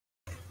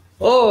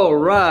All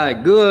right,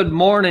 good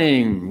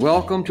morning.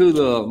 Welcome to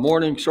the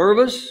morning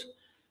service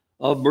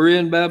of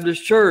Berean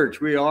Baptist Church.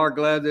 We are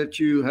glad that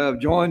you have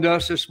joined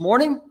us this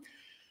morning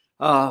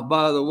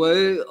by the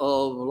way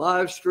of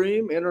live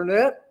stream,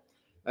 internet.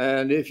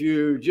 And if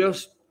you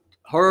just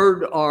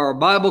heard our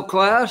Bible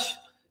class,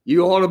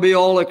 you ought to be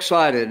all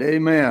excited.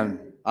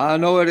 Amen. I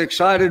know it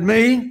excited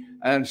me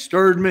and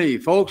stirred me.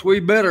 Folks,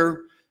 we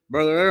better,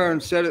 Brother Aaron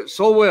said it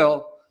so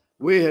well,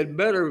 we had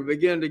better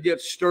begin to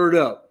get stirred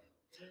up.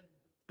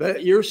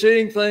 But you're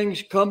seeing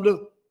things come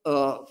to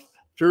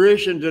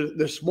fruition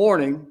this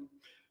morning.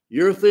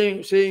 You're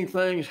seeing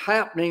things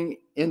happening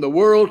in the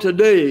world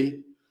today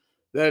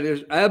that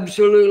is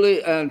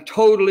absolutely and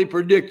totally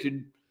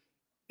predicted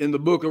in the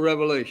book of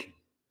Revelation.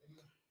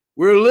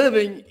 We're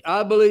living,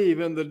 I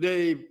believe, in the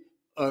day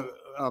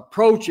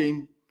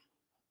approaching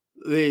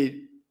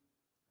the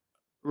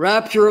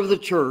rapture of the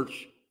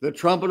church, the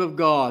trumpet of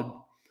God,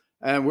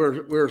 and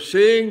we're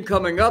seeing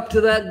coming up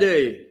to that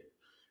day.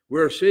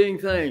 We're seeing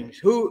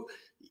things.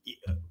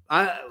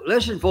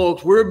 Listen,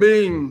 folks, we're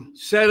being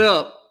set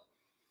up.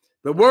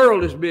 The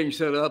world is being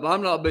set up.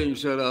 I'm not being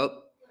set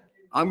up.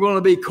 I'm going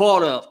to be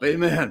caught up.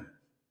 Amen.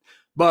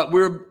 But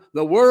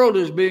the world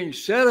is being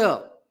set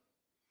up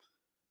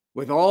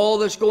with all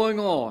that's going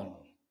on.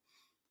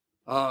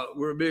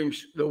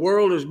 The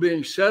world is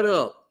being set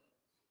up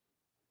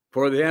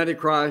for the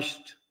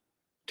Antichrist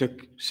to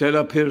set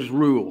up his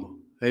rule.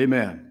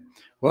 Amen.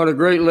 What a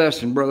great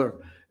lesson, Brother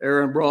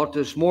Aaron brought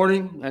this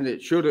morning, and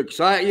it should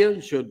excite you.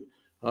 It should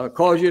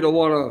cause you to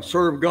want to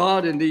serve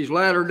God in these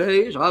latter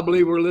days. I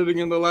believe we're living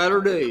in the latter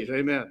days.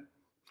 Amen.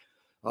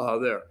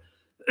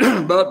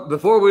 But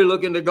before we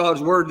look into God's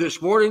word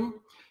this morning,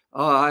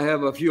 I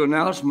have a few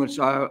announcements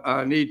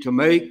I need to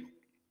make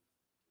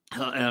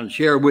and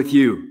share with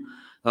you.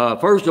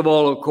 First of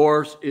all, of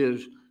course,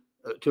 is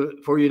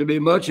for you to be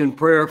much in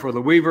prayer for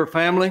the Weaver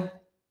family.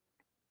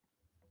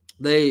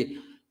 They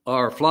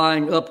are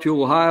flying up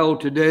to Ohio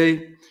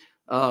today.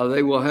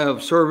 They will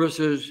have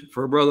services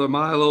for Brother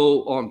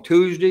Milo on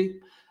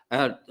Tuesday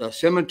at a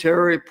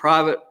cemetery,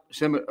 private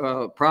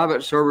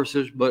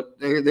services, but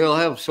they'll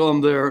have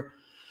some there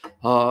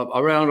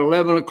around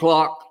 11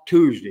 o'clock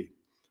Tuesday.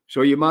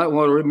 So you might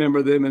want to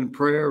remember them in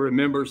prayer.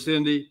 Remember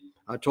Cindy.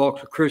 I talked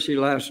to Chrissy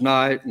last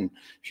night, and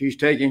she's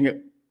taking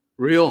it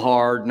real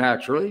hard,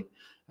 naturally,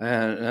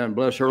 and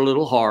bless her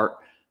little heart.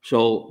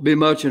 So be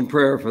much in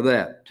prayer for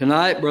that.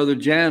 Tonight, Brother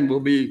Jan will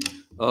be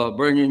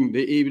bringing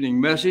the evening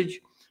message.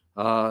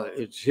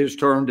 It's his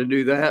turn to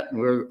do that, and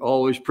we're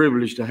always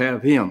privileged to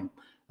have him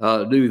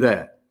do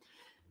that.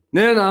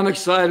 Then I'm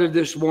excited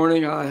this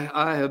morning.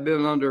 I have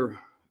been under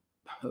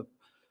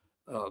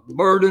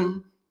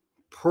burden,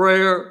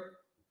 prayer,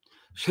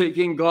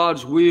 seeking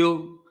God's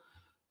will.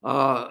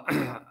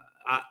 I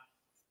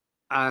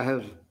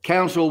have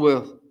counseled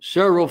with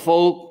several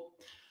folk,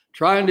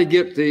 trying to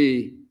get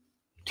the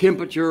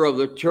temperature of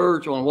the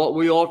church on what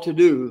we ought to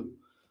do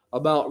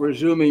about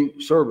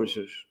resuming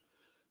services.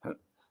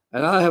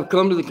 And I have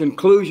come to the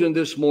conclusion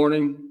this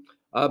morning,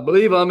 I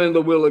believe I'm in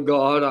the will of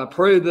God. I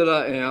pray that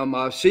I am.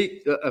 I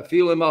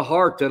feel in my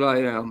heart that I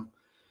am,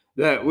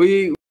 that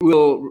we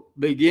will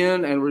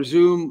begin and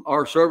resume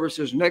our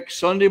services next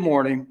Sunday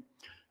morning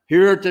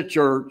here at the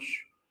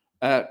church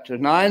at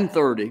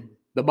 9:30,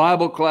 the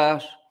Bible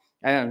class,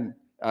 and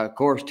of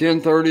course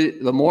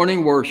 10:30, the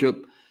morning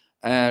worship.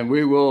 And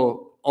we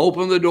will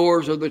open the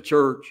doors of the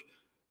church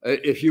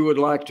if you would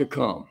like to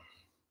come.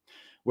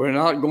 We're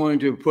not going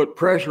to put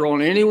pressure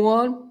on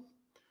anyone.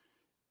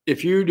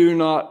 If you do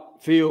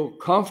not feel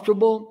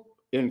comfortable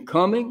in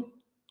coming,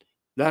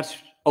 that's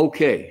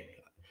okay.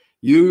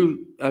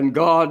 You and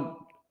God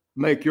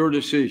make your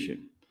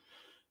decision.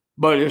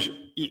 But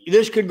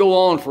this could go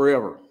on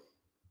forever.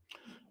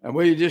 And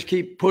we just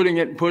keep putting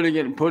it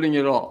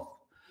off.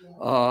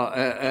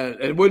 And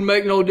it wouldn't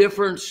make no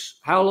difference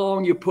how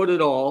long you put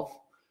it off.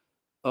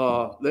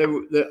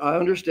 I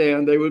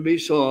understand there would be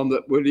some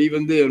that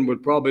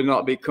would probably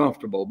not be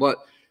comfortable, but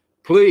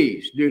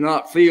please do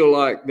not feel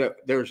like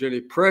that there's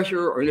any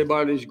pressure or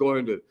anybody's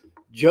going to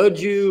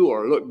judge you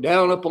or look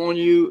down upon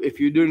you if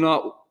you do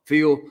not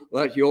feel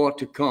like you ought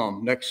to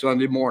come next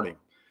Sunday morning.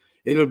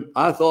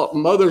 I thought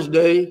Mother's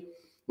Day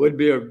would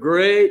be a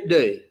great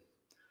day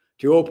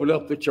to open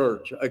up the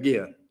church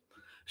again.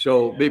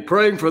 So be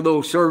praying for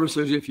those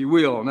services, if you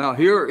will. Now,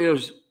 here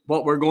is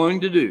what we're going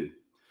to do.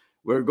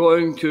 We're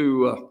going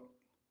to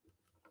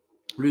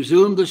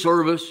resume the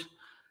service.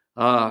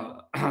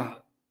 Like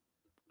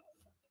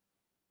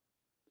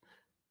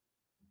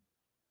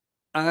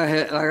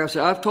I said,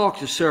 I've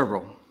talked to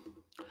several,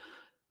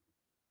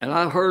 and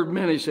I've heard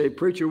many say,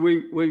 "Preacher,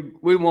 we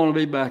want to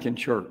be back in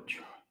church.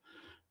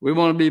 We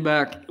want to be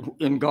back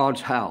in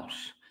God's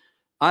house."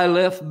 I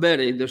left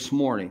Betty this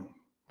morning,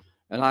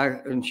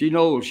 and she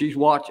knows she'll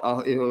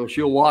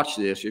watch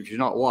this if she's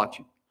not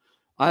watching.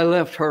 I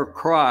left her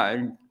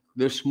crying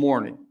this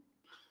morning,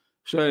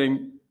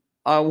 saying,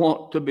 I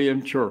want to be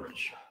in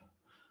church.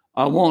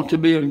 I want to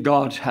be in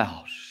God's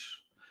house.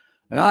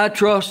 And I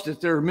trust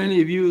that there are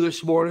many of you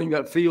this morning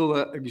that feel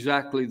that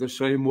exactly the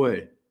same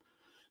way.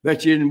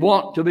 that you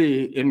want to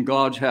be in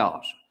God's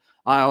house.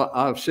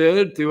 I've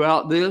said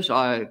throughout this,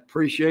 I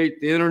appreciate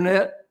the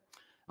internet.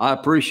 I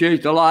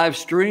appreciate the live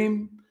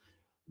stream,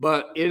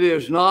 but it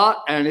is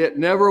not, and it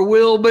never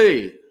will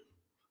be,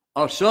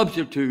 a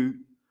substitute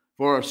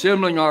for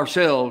assembling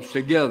ourselves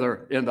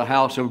together in the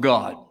house of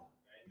God.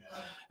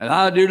 And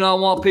I do not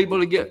want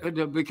people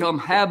to become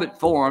habit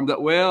formed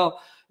that,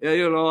 well,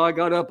 I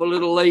got up a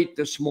little late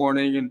this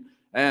morning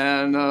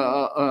and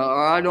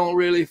I don't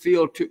really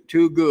feel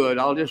too good.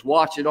 I'll just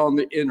watch it on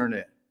the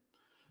internet.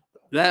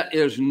 That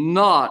is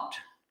not,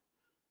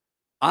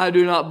 I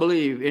do not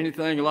believe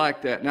anything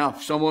like that. Now,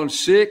 if someone's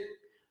sick,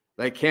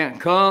 they can't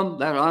come,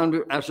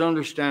 that's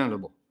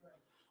understandable.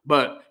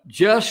 But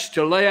just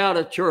to lay out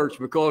a church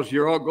because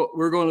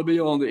we're going to be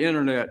on the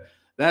internet,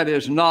 that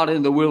is not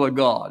in the will of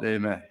God.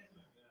 Amen.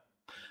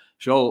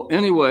 So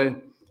anyway,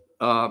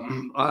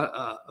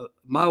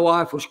 my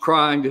wife was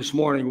crying this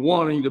morning,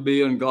 wanting to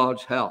be in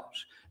God's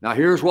house. Now,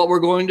 here's what we're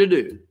going to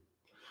do.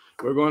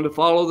 We're going to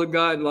follow the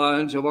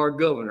guidelines of our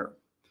governor.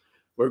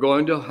 We're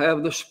going to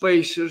have the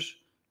spaces.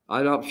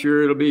 I'm not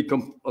sure it'll be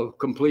a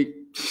complete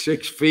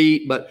 6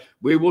 feet, but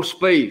we will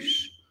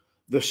space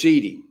the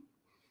seating.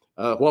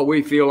 What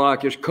we feel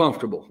like is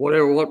comfortable,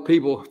 what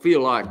people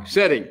feel like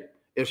setting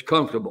is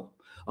comfortable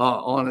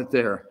on it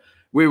there.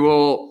 We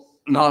will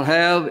not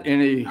have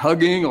any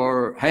hugging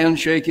or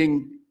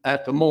handshaking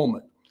at the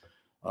moment.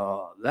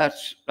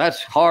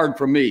 That's hard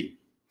for me.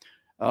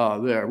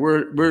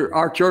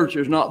 Our church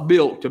is not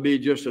built to be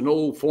just an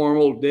old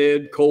formal,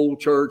 dead, cold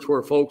church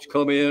where folks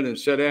come in and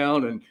sit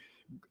down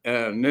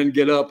and then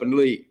get up and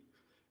leave.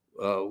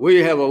 We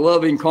have a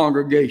loving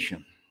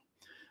congregation,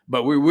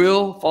 but we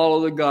will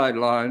follow the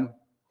guideline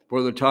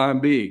for the time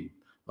being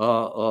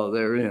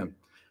therein.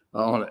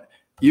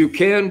 You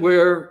can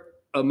wear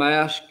a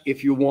mask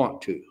if you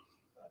want to.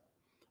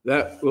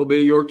 That will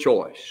be your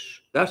choice.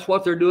 That's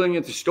what they're doing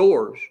at the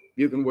stores.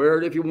 You can wear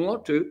it if you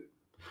want to,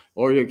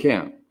 or you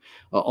can't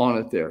on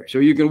it there. So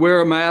you can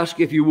wear a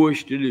mask if you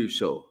wish to do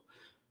so.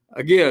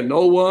 Again,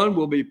 no one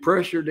will be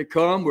pressured to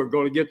come. We're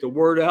going to get the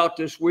word out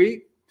this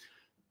week,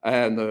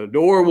 and the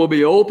door will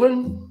be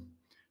open.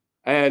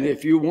 And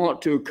if you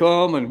want to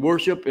come and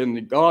worship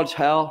in God's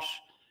house,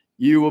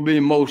 you will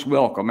be most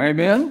welcome.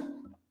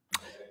 Amen?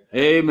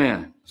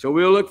 Amen. So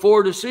we'll look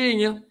forward to seeing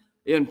you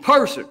in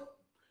person,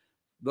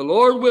 the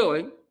Lord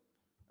willing,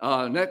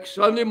 next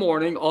Sunday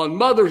morning on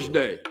Mother's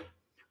Day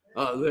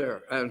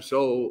there. And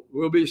so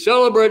we'll be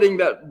celebrating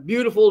that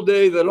beautiful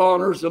day that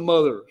honors the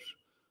mothers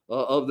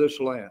of this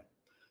land.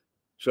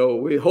 So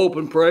we hope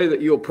and pray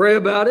that you'll pray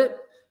about it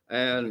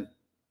and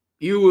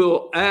you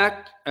will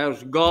act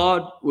as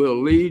God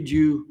will lead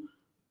you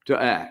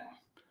to act.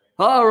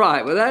 All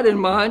right, with that in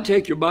mind,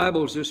 take your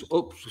Bibles.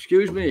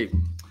 Excuse me.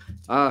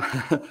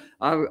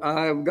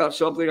 I've got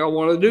something I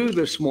want to do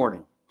this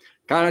morning.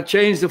 Kind of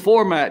change the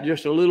format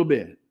just a little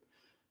bit.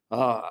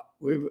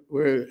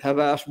 We have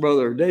asked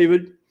Brother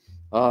David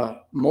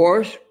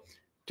Morris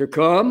to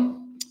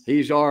come.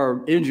 He's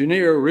our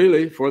engineer,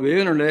 really, for the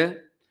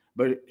internet,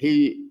 but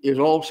he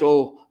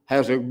also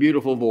has a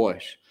beautiful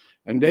voice.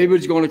 And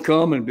David's going to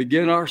come and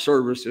begin our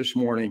service this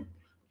morning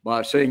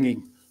by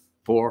singing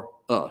for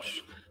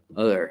us.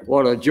 There.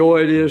 What a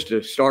joy it is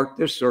to start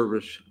this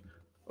service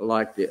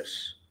like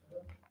this.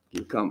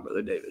 You come,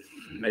 Brother David.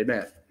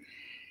 Amen.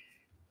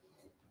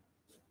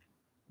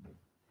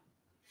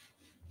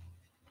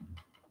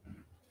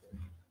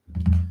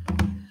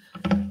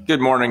 Good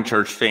morning,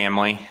 church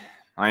family.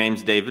 My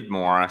name's David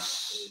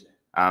Morris.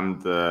 I'm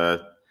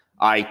the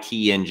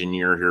IT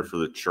engineer here for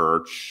the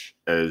church.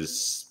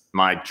 As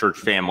my church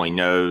family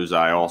knows,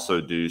 I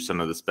also do some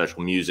of the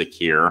special music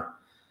here.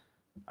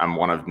 I'm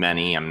one of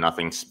many. I'm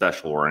nothing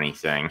special or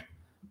anything.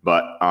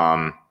 But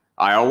I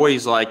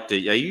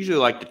usually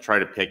like to try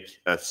to pick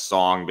a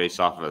song based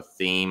off of a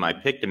theme. I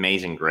picked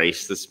Amazing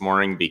Grace this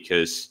morning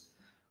because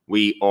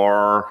we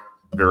are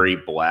very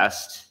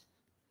blessed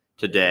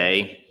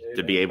today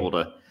to be able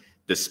to,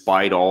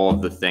 despite all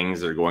of the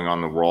things that are going on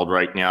in the world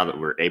right now, that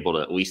we're able to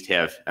at least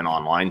have an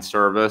online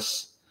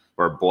service.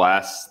 We're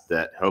blessed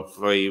that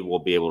hopefully we'll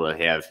be able to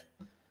have,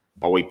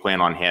 we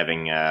plan on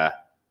having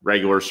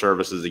regular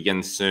services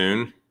again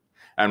soon.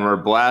 And we're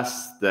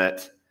blessed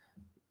that,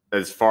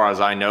 as far as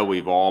I know,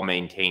 we've all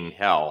maintained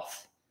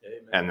health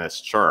in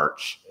this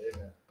church.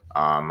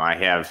 I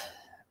have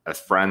a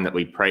friend that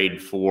we prayed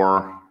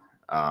for.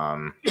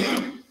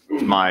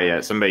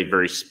 Somebody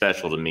very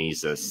special to me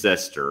is a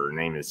sister. Her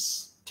name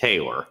is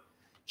Taylor.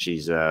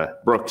 She's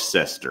Brooke's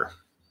sister.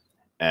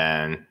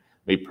 And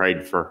we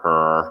prayed for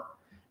her.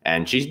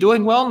 And she's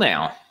doing well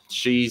now.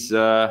 She's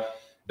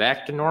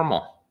back to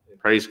normal.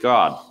 Praise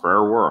God.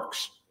 Prayer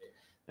works.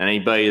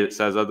 Anybody that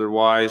says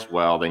otherwise,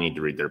 well, they need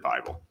to read their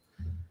Bible.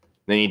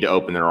 They need to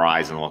open their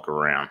eyes and look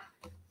around.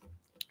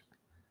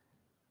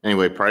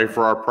 Anyway, pray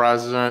for our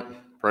president.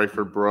 Pray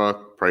for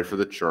Brooke. Pray for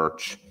the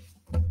church.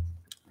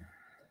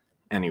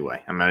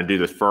 Anyway, I'm going to do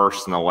the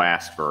first and the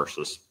last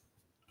verses.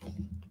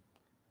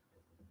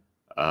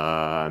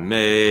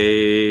 Amazing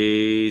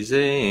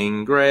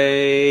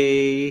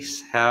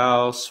grace,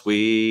 how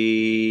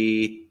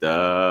sweet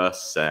the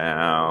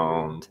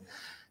sound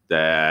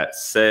that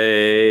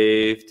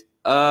saved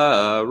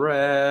a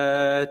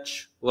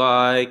wretch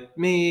like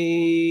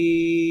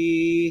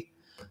me.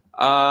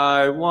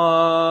 I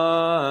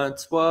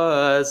once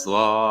was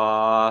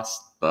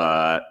lost,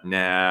 but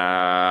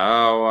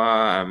now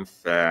I'm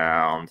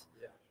found.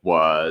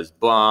 Was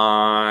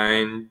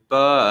blind,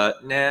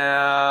 but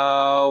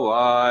now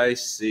I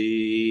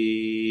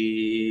see.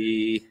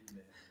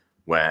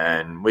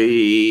 When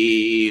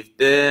we've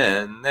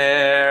been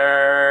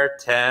there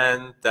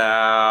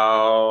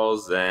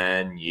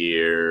 10,000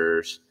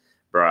 years,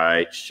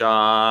 bright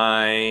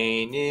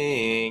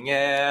shining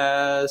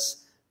as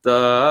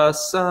the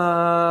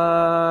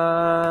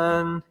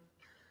sun,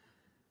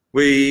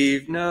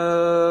 we've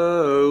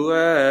no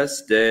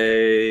less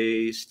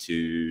days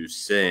to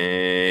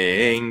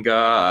sing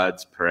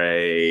God's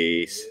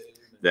praise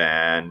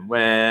than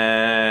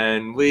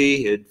when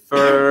we had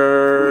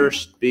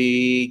first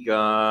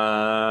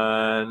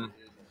begun.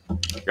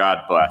 God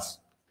bless.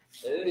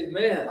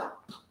 Amen.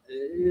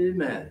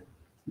 Amen.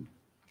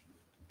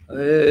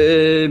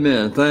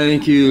 Amen.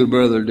 Thank you,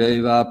 Brother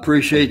Dave. I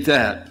appreciate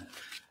that.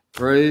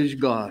 Praise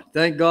God.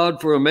 Thank God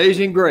for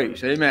amazing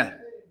grace. Amen.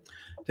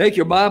 Take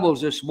your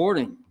Bibles this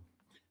morning.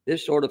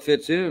 This sort of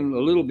fits in a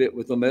little bit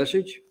with the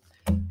message.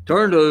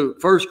 Turn to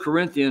 1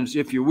 Corinthians,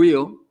 if you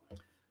will,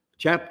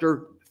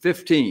 chapter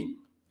 15.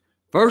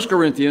 1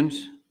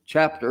 Corinthians,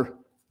 chapter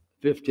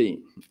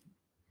 15.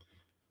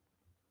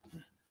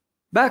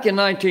 Back in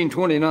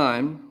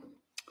 1929,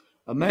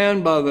 a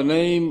man by the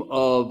name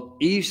of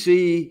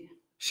E.C.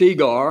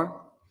 Segar,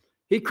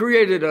 he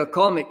created a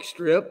comic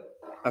strip,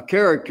 a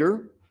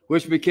character,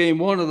 which became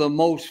one of the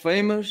most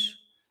famous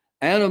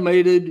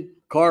animated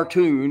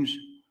cartoons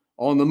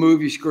on the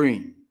movie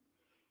screen.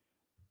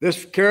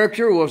 This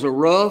character was a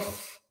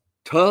rough,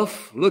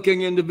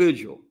 tough-looking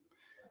individual.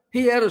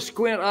 He had a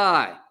squint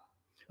eye.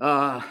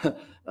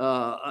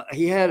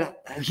 He had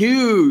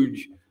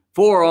huge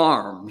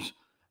forearms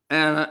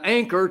and an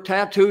anchor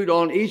tattooed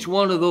on each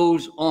one of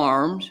those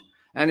arms,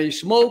 and he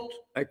smoked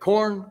a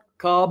corn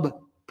cob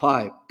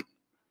pipe.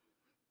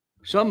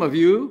 Some of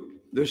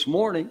you this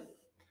morning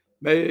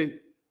may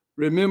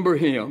remember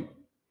him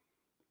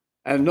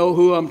and know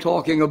who I'm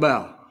talking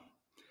about.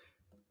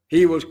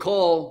 He was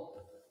called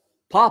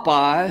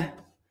Popeye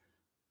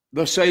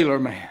the Sailor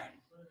Man.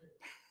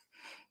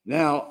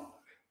 Now,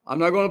 I'm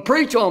not going to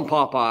preach on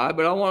Popeye,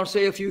 but I want to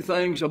say a few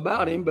things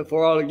about him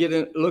before I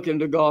look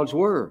into God's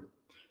Word.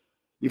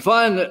 You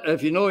find that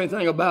if you know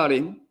anything about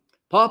him,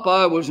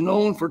 Popeye was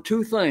known for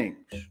two things.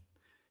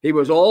 He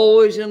was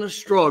always in a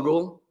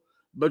struggle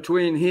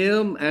between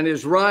him and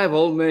his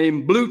rival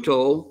named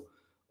Bluto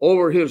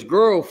over his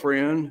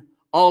girlfriend,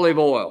 Olive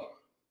Oil.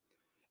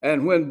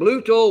 And when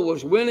Bluto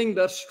was winning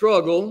that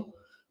struggle,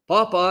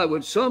 Popeye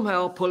would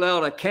somehow pull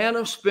out a can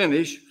of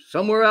spinach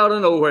somewhere out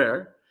of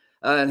nowhere,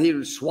 and he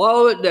would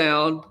swallow it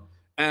down,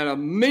 and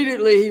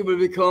immediately he would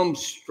become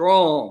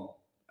strong,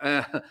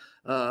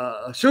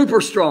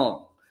 super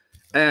strong.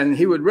 And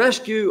he would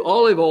rescue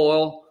Olive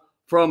Oil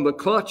from the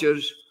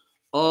clutches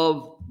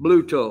of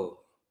Bluto.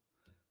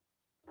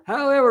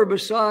 However,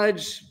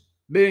 besides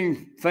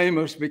being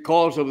famous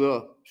because of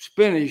the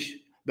spinach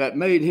that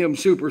made him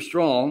super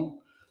strong,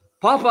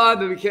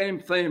 Popeye became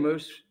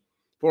famous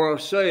for a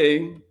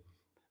saying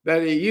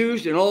that he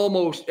used in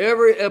almost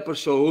every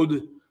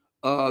episode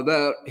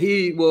that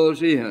he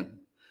was in.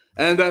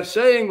 And that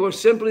saying was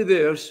simply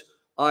this: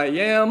 I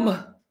am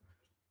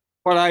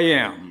what I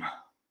am.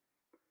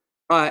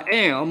 I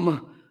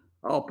am,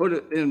 I'll put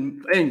it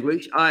in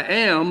English, I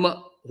am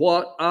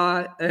what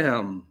I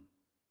am.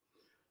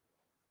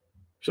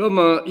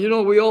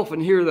 We often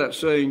hear that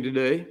saying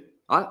today.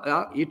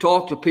 You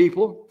talk to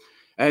people,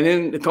 and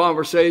in the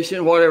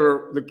conversation,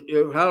 however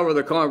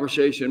the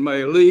conversation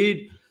may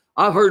lead,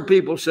 I've heard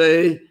people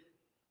say,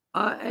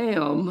 I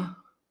am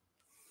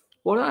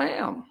what I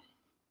am.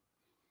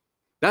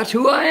 That's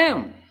who I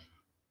am.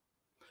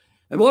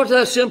 And what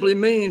that simply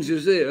means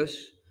is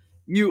this: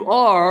 you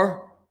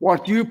are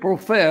what you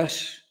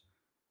profess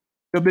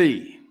to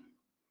be.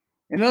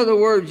 In other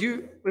words,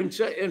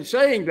 in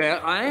saying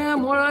that, I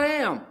am what I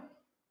am,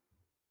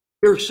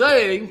 you're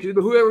saying to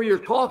whoever you're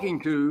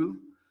talking to,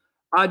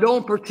 I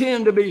don't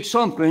pretend to be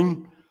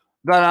something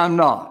that I'm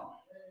not.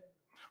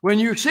 When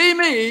you see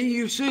me,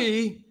 you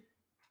see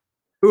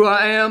who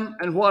I am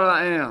and what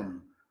I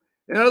am.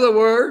 In other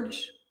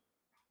words,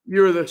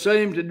 you're the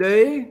same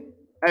today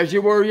as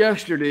you were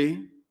yesterday,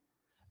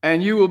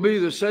 and you will be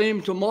the same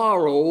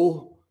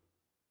tomorrow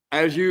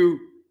as you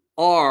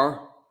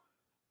are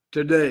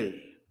today.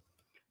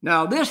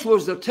 Now, this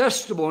was the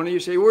testimony. You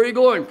say, where are you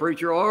going,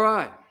 preacher? All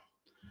right.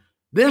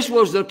 This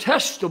was the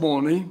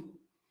testimony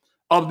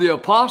of the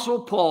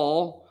Apostle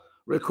Paul,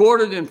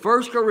 recorded in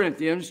 1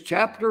 Corinthians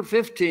chapter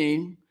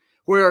 15,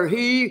 where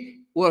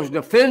he was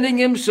defending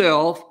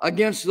himself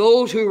against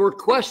those who were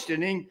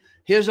questioning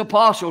his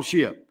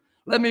apostleship.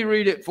 Let me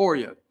read it for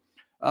you.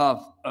 1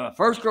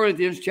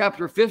 Corinthians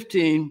chapter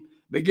 15,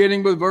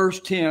 beginning with verse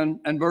 10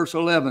 and verse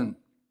 11.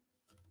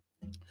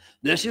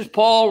 This is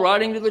Paul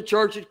writing to the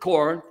church at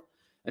Corinth,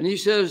 and he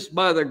says,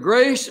 by the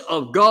grace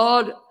of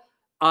God,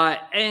 I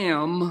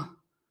am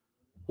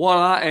what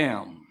I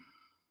am.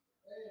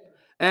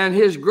 And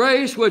his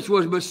grace, which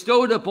was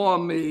bestowed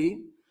upon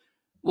me,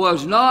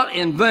 was not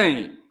in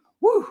vain.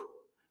 Woo!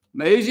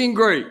 Amazing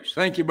grace.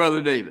 Thank you,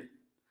 Brother David.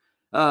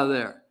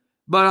 There.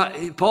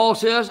 But Paul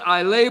says,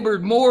 I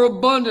labored more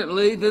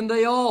abundantly than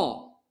they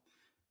all.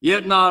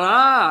 Yet not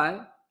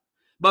I,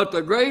 but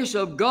the grace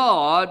of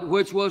God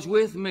which was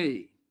with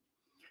me.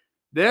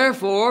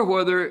 Therefore,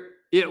 whether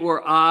it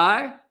were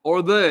I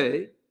or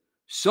they,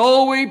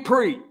 so we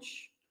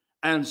preach,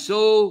 and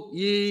so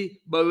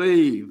ye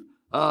believe.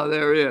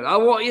 Therein. I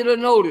want you to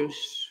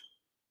notice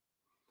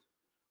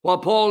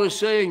what Paul is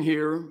saying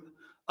here,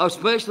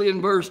 especially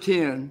in verse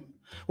 10,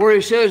 where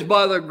he says,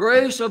 by the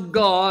grace of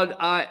God,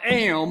 I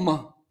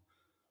am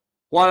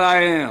what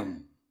I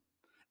am.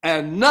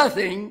 And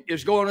nothing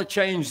is going to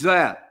change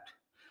that.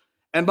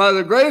 And by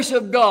the grace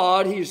of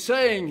God, he's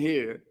saying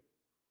here,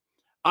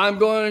 I'm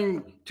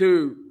going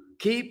to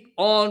keep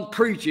on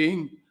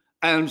preaching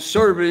and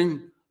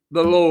serving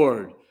the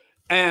Lord.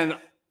 And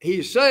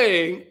he's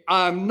saying,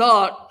 I'm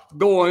not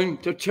going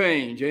to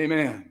change.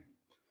 Amen.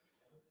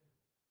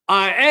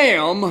 I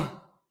am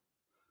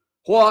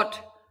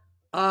what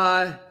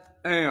I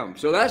am.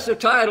 So that's the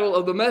title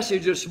of the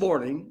message this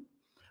morning.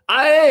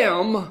 I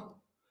am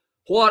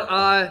what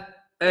I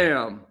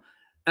am.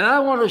 And I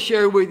want to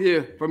share with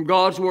you from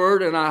God's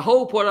word, and I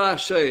hope what I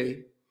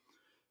say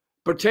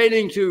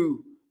pertaining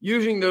to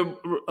using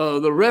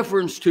the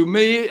reference to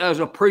me as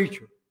a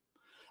preacher,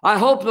 I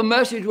hope the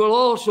message will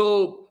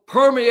also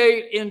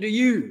permeate into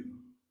you,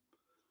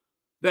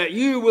 that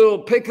you will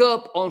pick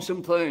up on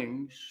some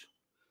things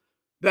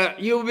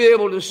that you'll be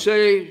able to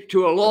say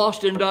to a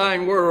lost and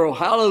dying world,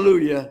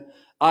 hallelujah,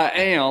 I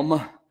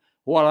am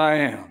what I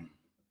am.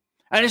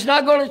 And it's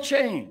not going to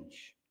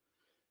change.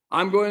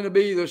 I'm going to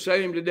be the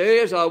same today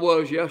as I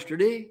was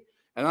yesterday,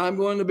 and I'm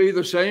going to be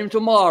the same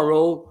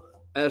tomorrow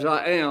as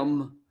I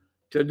am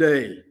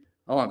today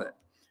on it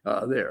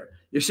there.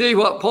 You see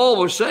what Paul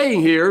was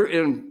saying here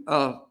in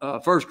 1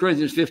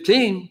 Corinthians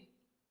 15.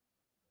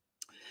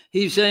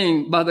 He's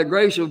saying, by the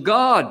grace of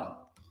God,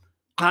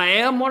 I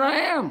am what I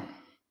am.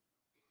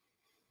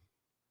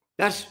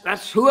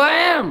 That's who I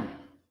am.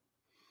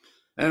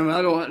 And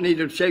I don't need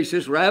to chase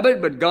this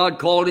rabbit, but God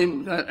called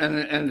him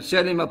and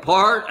set him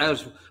apart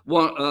as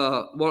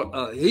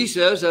one, he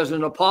says, as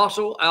an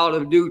apostle out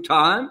of due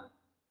time.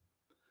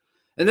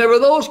 And there were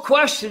those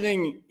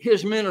questioning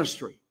his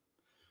ministry.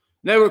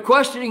 They were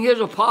questioning his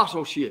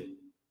apostleship.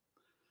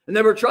 And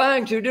they were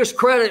trying to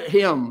discredit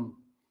him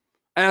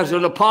as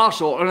an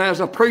apostle and as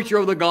a preacher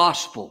of the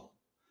gospel.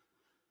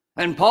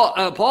 And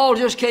Paul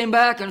just came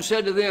back and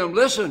said to them,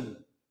 listen,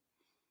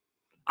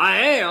 I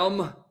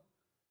am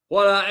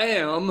what I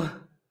am,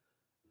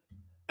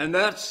 and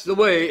that's the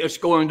way it's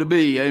going to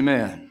be.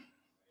 Amen.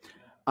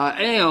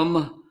 I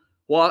am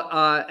what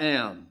I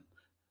am.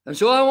 And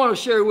so I want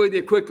to share with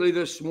you quickly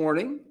this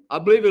morning. I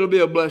believe it'll be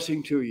a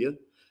blessing to you.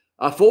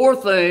 4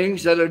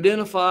 things that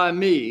identify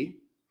me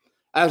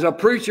as a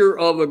preacher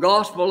of the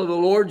gospel of the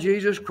Lord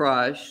Jesus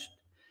Christ.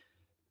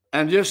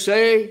 And just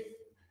say,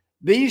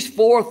 these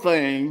 4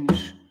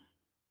 things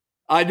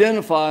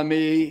identify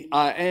me.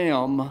 I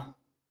am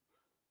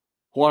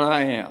what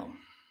I am.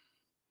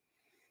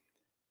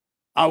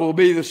 I will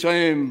be the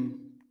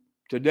same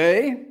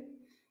today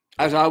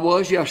as I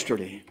was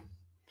yesterday.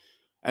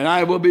 And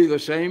I will be the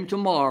same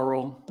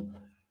tomorrow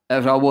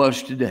as I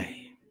was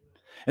today.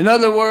 In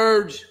other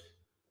words,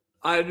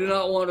 I do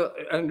not want to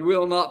and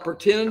will not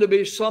pretend to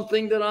be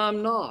something that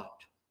I'm not.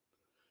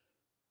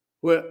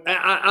 Well,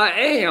 I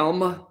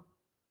am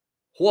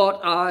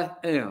what I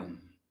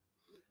am.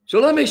 So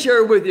let me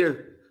share with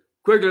you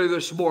quickly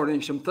this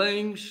morning some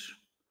things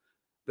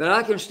that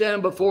I can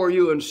stand before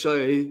you and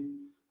say,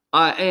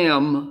 I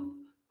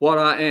am what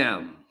I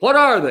am. What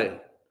are they?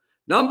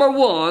 Number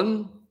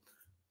 1,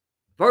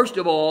 first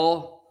of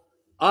all,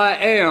 I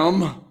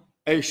am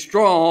a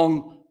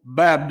strong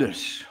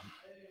Baptist.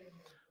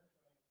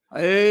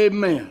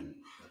 Amen.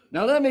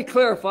 Now let me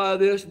clarify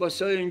this by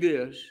saying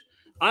this.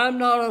 I'm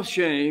not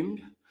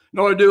ashamed,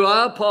 nor do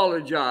I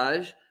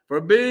apologize for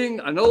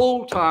being an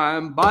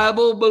old-time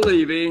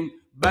Bible-believing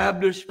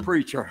Baptist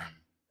preacher.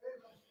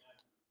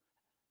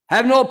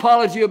 Have no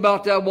apology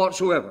about that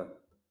whatsoever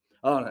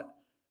on it.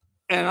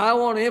 And I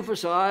want to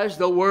emphasize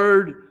the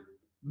word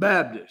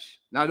Baptist.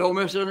 Now don't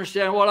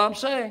misunderstand what I'm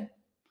saying.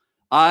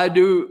 I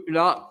do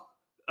not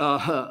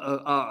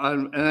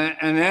and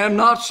am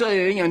not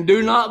saying and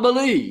do not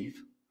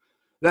believe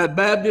that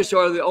Baptists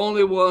are the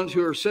only ones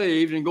who are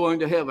saved and going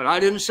to heaven. I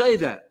didn't say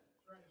that.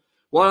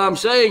 What I'm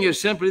saying is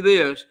simply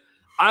this.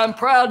 I'm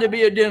proud to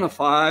be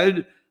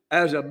identified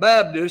as a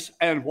Baptist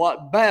and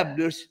what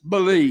Baptists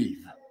believe.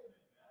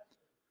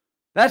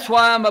 That's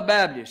why I'm a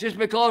Baptist. It's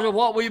because of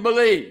what we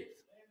believe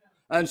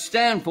and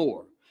stand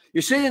for.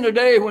 You see, in the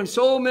day when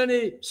so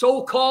many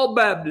so-called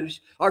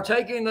Baptists are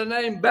taking the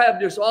name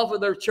Baptist off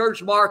of their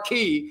church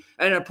marquee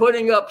and are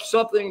putting up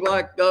something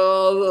like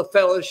the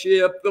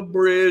fellowship, the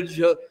bridge,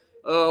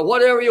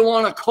 whatever you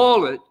want to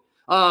call it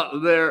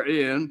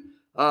therein.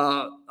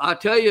 I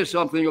tell you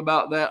something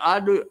about that.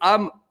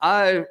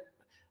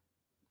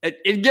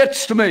 It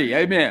gets to me.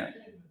 Amen.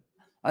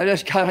 I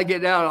just kind of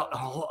get out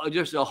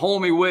just a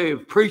homey way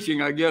of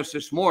preaching, I guess,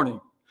 this morning.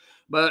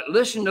 But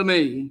listen to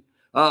me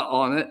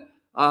on it.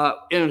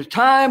 In a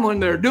time when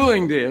they're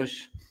doing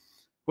this,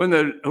 when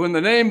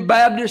the name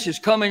Baptist is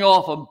coming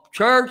off of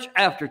church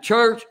after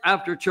church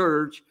after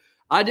church,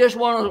 I just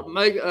want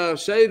to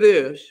say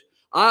this.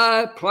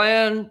 I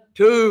plan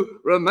to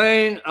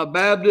remain a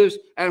Baptist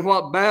and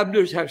what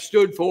Baptists have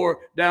stood for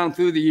down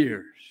through the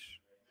years.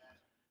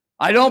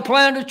 I don't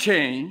plan to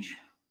change.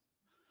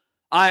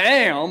 I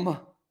am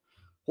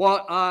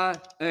what I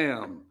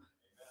am.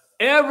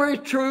 Every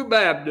true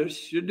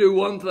Baptist should do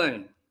one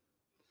thing.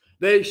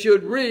 They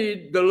should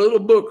read the little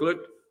booklet,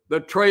 The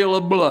Trail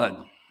of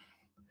Blood.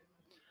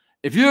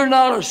 If you're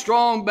not a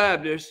strong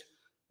Baptist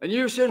and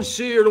you're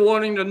sincere to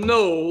wanting to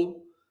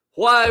know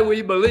why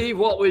we believe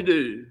what we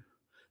do,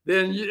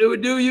 then it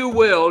would do you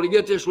well to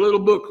get this little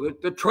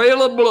booklet, The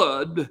Trail of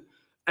Blood,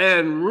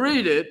 and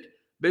read it,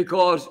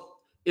 because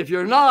if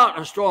you're not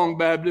a strong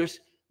Baptist,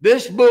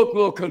 this book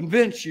will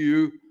convince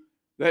you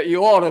that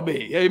you ought to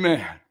be.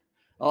 Amen.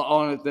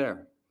 On it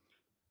there.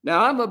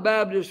 Now, I'm a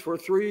Baptist for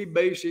three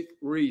basic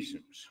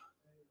reasons.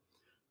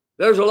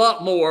 There's a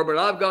lot more, but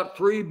I've got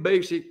three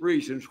basic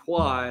reasons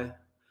why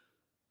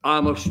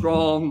I'm a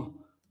strong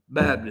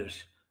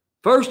Baptist.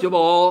 First of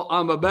all,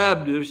 I'm a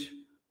Baptist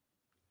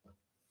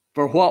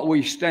for what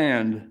we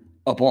stand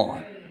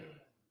upon.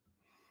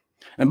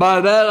 And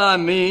by that I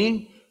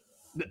mean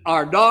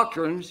our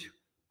doctrines,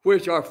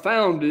 which are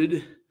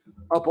founded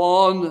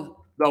upon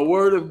the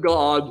Word of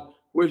God,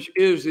 which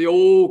is the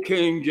old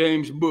King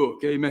James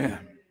book.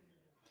 Amen.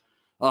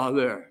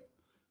 There.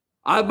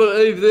 I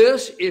believe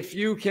this. If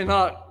you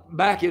cannot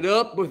back it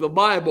up with the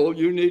Bible,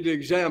 you need to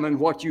examine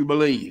what you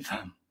believe.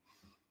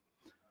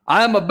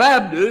 I'm a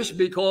Baptist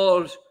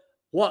because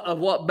of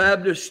what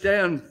Baptists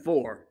stand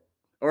for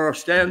or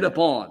stand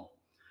upon.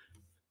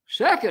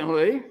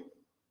 Secondly,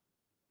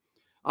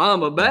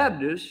 I'm a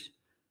Baptist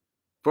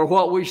for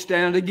what we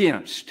stand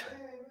against.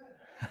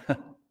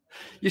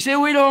 You see,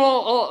 we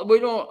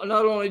don't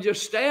not only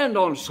just stand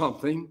on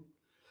something,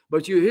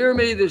 but you hear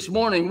me this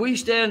morning, we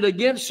stand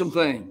against some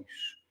things.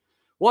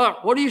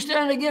 What do you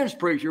stand against,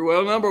 preacher?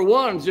 Well, number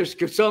one, just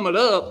to sum it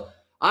up,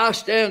 I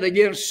stand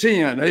against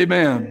sin.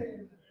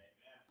 Amen.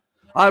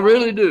 I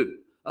really do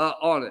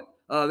on it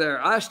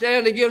there. I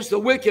stand against the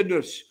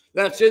wickedness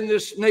that's in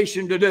this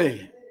nation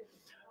today.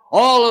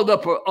 All of the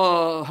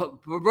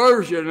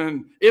perversion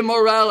and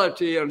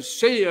immorality and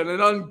sin and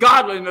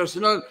ungodliness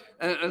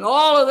and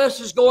all of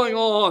this is going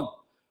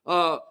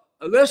on.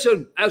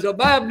 Listen, as a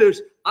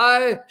Baptist,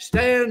 I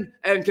stand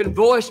and can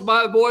voice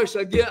my voice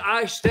again.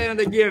 I stand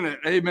against it.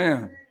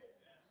 Amen.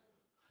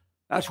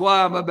 That's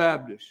why I'm a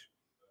Baptist.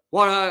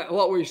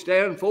 What we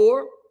stand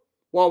for,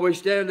 what we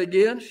stand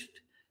against,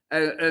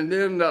 and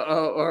then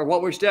or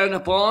what we stand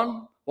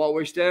upon, what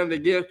we stand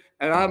against,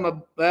 and I'm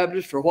a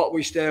Baptist for what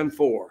we stand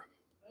for.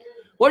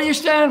 What do you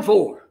stand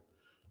for?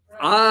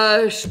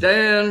 I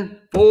stand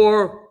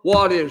for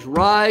what is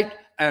right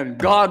and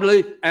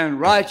godly and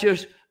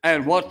righteous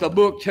and what the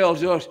book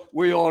tells us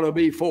we ought to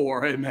be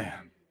for. Amen.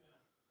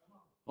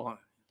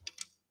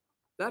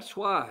 That's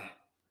why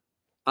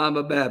I'm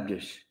a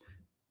Baptist.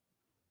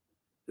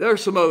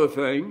 There's some other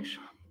things,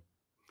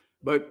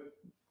 but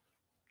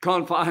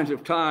confines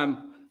of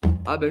time,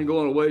 I've been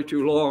going way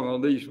too long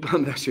on these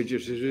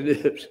messages as it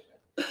is.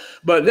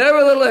 But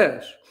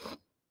nevertheless,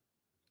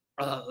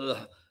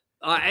 I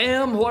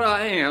am what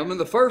I am, and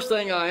the first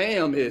thing I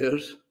am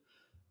is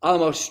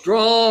I'm a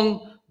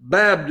strong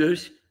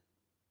Baptist.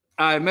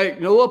 I make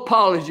no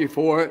apology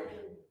for it,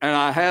 and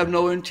I have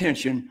no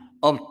intention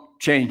of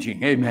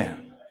changing.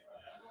 Amen.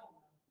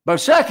 But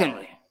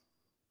secondly,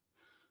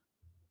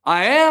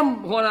 I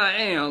am what I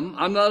am.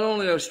 I'm not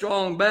only a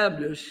strong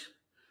Baptist,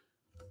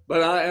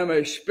 but I am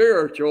a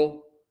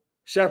spiritual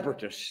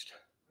separatist.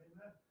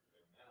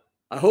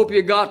 I hope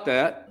you got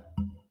that.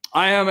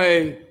 I am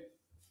a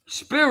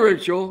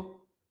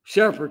spiritual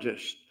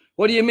separatist.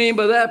 What do you mean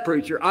by that,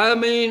 preacher? I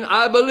mean,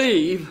 I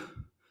believe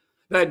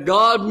that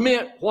God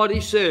meant what he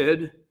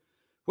said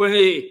when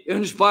he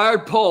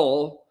inspired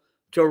Paul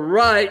to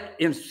write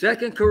in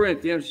 2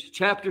 Corinthians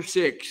chapter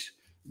 6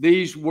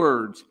 these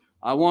words.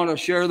 I want to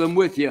share them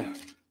with you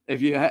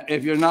if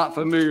you're not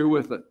familiar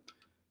with it.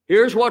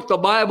 Here's what the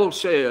Bible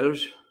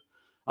says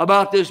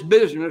about this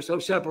business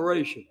of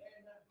separation.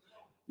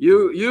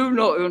 You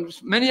know,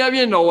 many of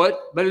you know it,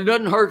 but it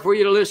doesn't hurt for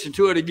you to listen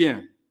to it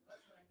again.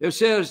 It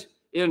says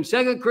in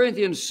 2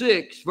 Corinthians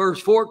 6,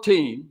 verse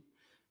 14,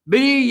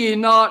 be ye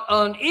not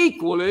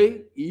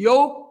unequally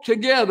yoked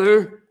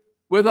together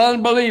with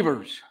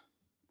unbelievers.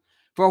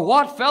 For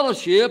what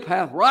fellowship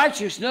hath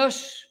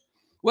righteousness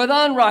with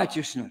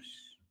unrighteousness?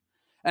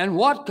 And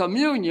what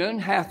communion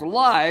hath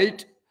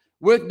light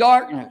with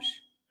darkness?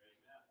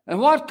 And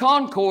what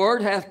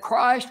concord hath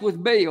Christ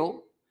with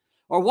Baal?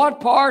 Or what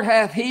part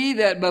hath he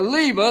that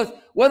believeth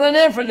with an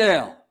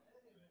infidel?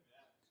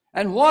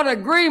 And what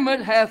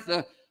agreement hath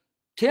the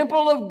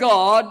temple of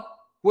God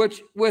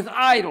which with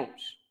idols?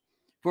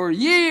 For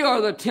ye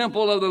are the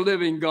temple of the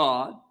living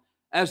God.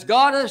 As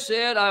God has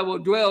said, I will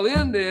dwell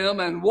in them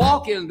and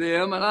walk in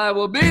them, and I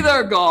will be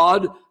their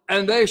God,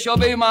 and they shall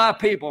be my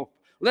people.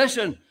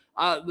 Listen,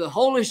 the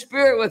Holy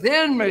Spirit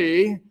within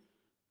me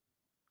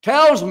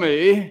tells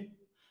me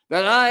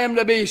that I am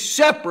to be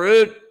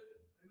separate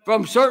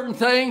from certain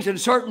things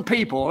and certain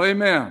people.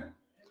 Amen.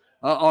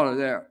 On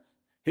there.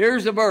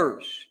 Here's the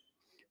verse.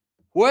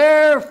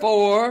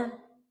 Wherefore,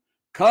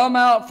 come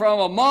out from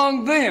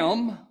among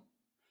them,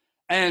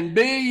 and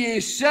be ye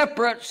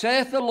separate,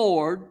 saith the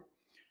Lord,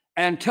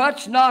 and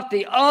touch not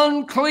the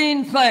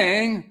unclean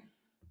thing,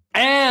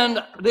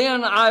 and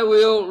then I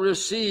will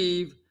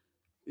receive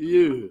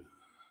you.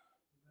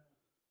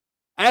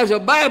 As a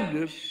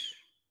Baptist,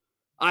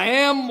 I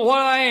am what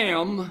I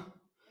am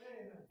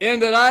in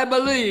that I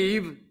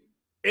believe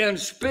in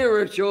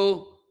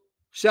spiritual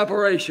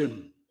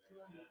separation.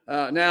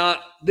 Now,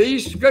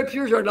 these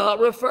scriptures are not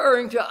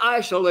referring to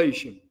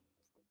isolation.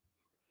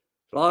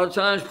 A lot of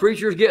times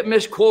preachers get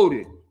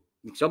misquoted.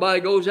 Somebody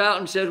goes out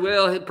and says,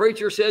 well, the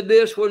preacher said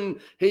this when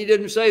he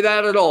didn't say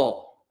that at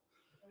all.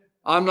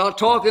 I'm not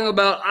talking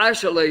about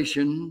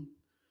isolation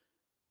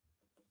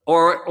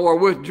or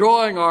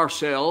withdrawing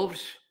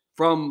ourselves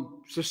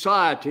from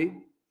society.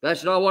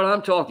 That's not what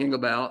I'm talking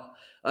about.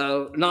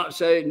 Not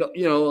saying,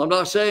 I'm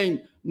not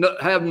saying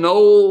have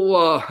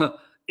no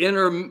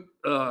inner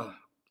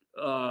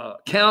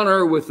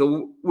counter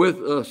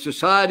with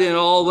society and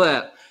all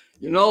that.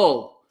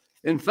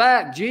 In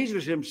fact,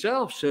 Jesus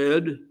himself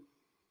said,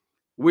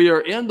 we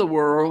are in the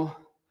world,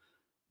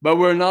 but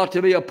we're not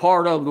to be a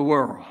part of the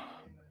world.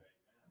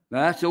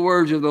 That's the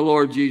words of the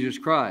Lord Jesus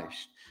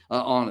Christ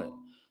on it.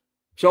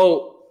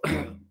 So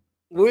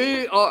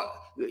we are,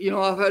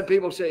 I've had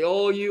people say,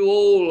 oh, you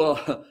old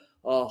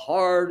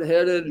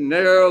hard-headed,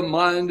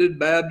 narrow-minded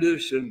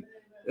Baptists, and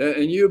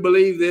you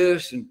believe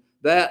this and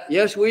that.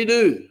 Yes, we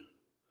do.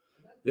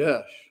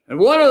 Yes. And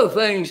one of the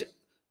things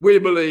we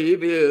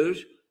believe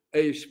is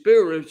a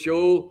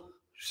spiritual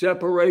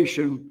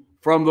separation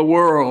from the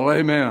world.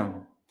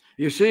 Amen.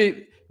 You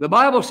see, the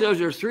Bible says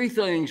there's three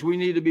things we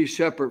need to be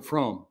separate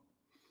from.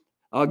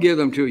 I'll give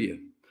them to you.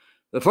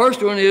 The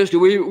first one is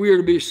we are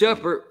to be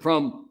separate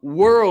from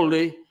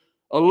worldly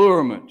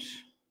allurements.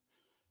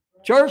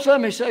 Church, let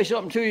me say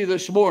something to you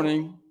this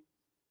morning.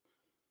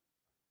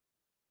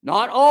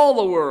 Not all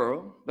the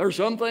world. There's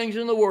some things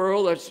in the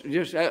world that's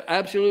just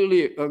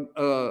absolutely,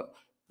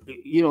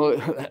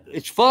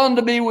 it's fun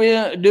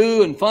to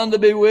do and fun to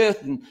be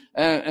with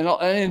and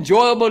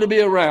enjoyable to be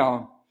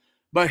around.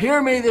 But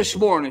hear me this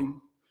morning.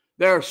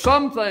 There are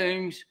some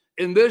things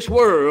in this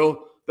world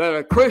that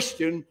a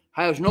Christian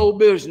has no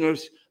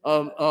business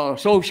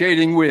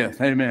associating with.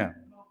 Amen.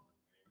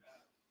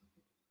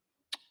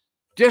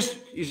 Just,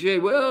 you say,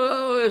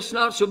 well, it's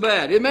not so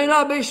bad. It may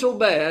not be so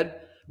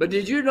bad, but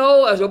did you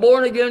know, as a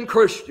born-again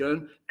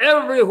Christian,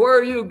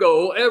 everywhere you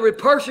go, every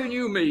person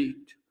you meet,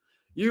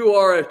 you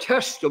are a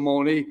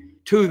testimony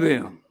to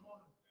them.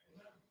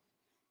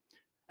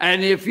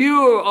 And if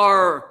you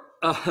are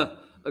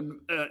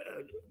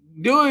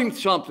doing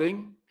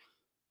something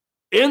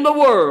in the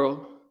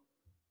world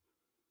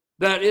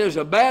that is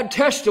a bad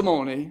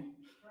testimony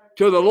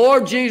to the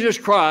Lord Jesus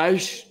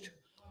Christ,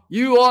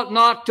 you ought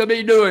not to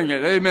be doing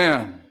it.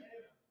 Amen.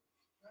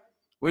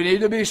 We need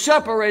to be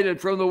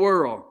separated from the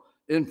world.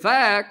 In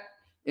fact,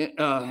 in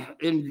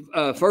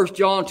 1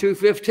 John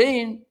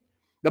 2:15,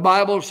 the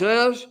Bible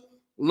says,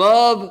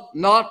 love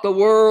not the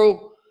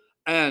world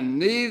and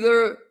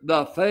neither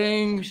the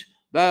things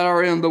that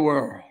are in the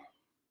world.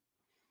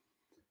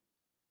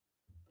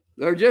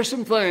 There are just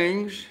some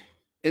things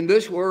in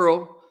this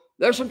world.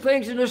 There's some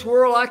things in this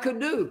world I could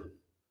do.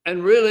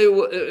 And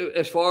really,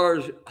 as far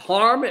as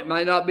harm, it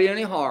might not be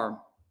any harm.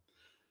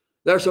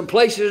 There are some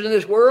places in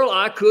this world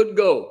I could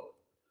go.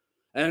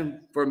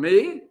 And for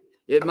me,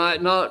 it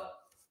might not,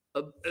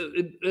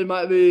 it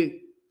might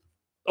be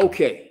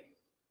okay.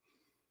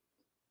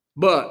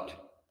 But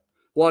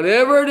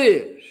whatever it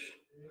is,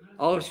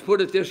 I'll just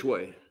put it this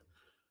way.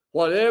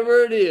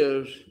 Whatever it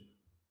is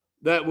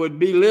that would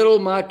belittle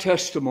my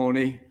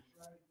testimony,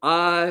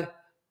 I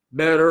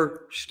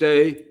better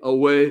stay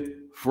away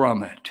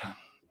from it.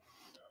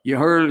 You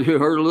heard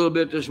a little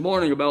bit this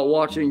morning about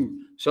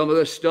watching some of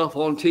this stuff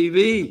on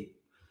TV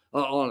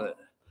on it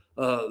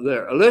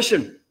there.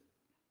 Listen,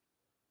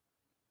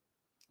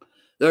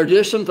 there are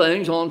just some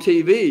things on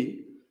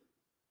TV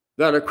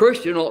that a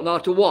Christian ought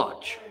not to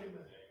watch.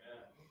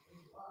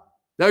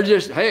 They're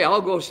just, hey,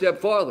 I'll go a step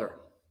farther.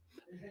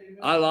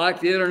 I like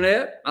the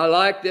internet. I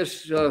like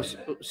this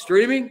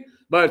streaming,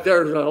 but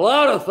there's a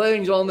lot of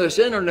things on this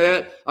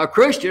internet a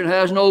Christian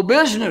has no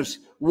business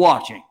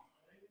watching.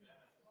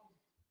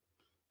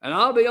 And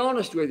I'll be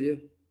honest with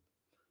you.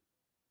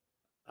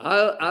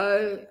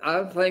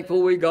 I'm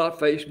thankful we got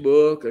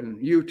Facebook and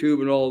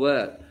YouTube and all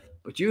that.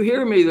 But you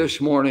hear me this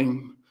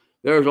morning,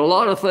 there's a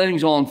lot of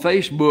things on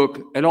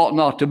Facebook that ought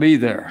not to be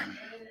there.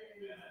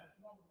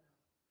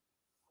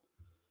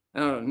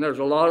 And there's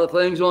a lot of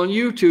things on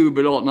YouTube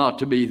that ought not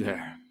to be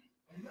there.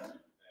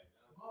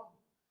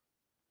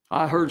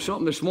 I heard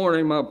something this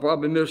morning, I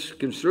probably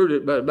misconstrued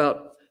it, but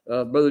about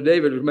Brother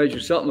David has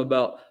mentioned something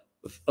about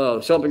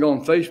something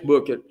on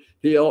Facebook that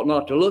he ought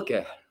not to look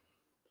at.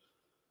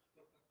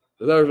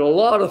 There's a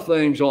lot of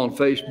things on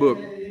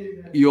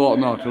Facebook you ought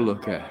not to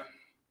look at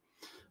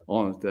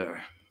on it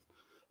there.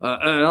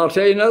 And I'll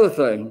tell you another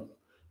thing.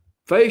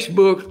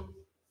 Facebook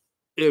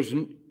is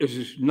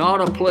not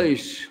a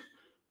place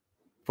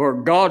for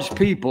God's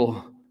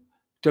people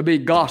to be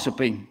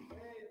gossiping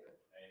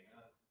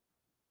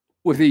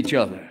with each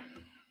other.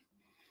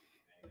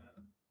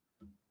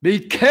 Be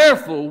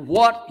careful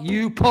what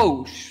you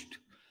post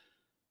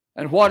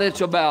and what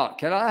it's about.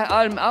 Can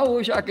I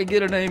wish I could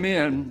get an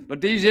amen,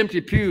 but these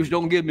empty pews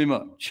don't give me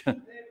much.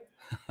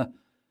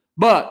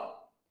 But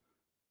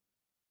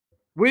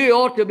we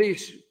ought to be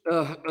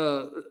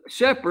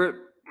separate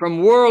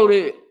from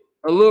worldly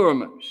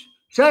allurements.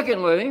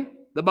 Secondly,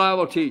 the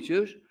Bible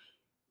teaches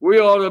we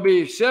ought to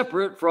be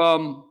separate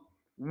from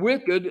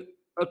wicked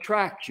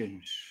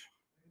attractions.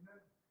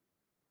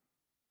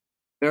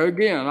 There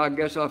again, I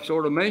guess I've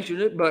sort of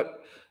mentioned it,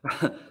 but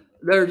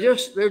there are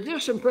just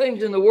some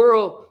things in the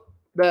world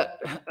that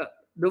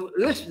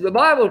the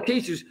Bible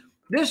teaches.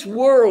 This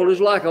world is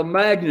like a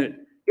magnet.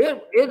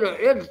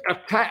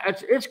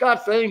 It's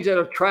got things that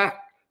attract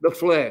the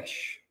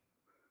flesh.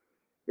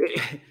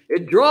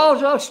 It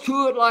draws us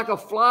to it like a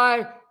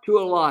fly to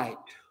a light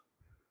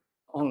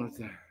on it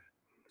there.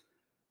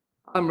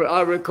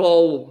 I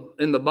recall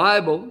in the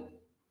Bible,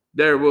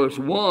 there was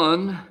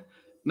one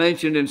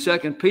mentioned in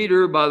 2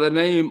 Peter by the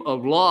name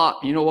of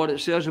Lot. You know what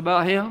it says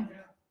about him?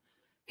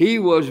 He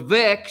was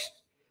vexed,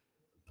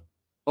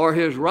 or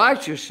his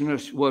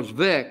righteousness was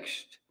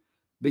vexed,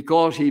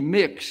 because he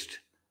mixed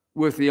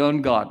with the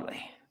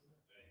ungodly.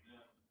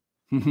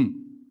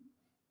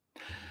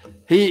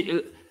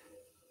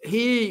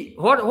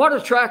 What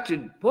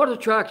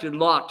attracted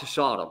Lot to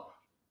Sodom?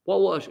 What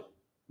was it?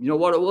 You know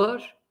what it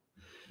was?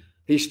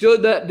 He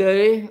stood that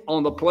day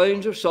on the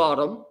plains of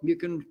Sodom. You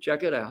can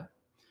check it out.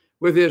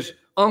 With his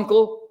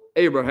uncle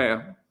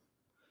Abraham.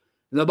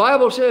 And the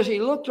Bible says he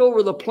looked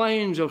over the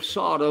plains of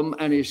Sodom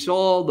and he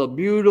saw the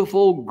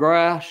beautiful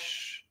grass,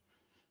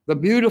 the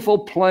beautiful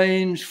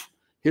plains.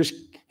 His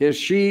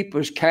sheep,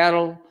 his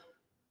cattle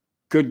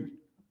could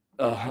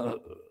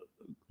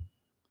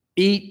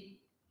eat,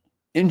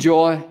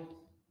 enjoy.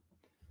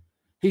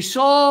 He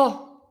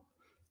saw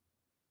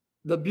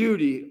the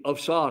beauty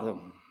of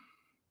Sodom.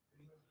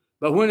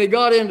 But when he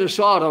got into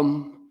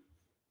Sodom,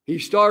 he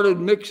started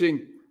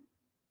mixing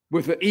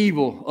with the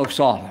evil of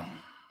Sodom.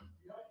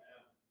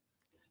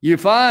 You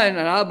find,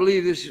 and I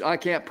believe this, I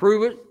can't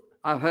prove it.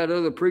 I've had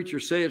other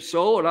preachers say it's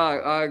so, and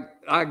I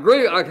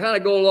agree. I kind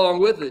of go along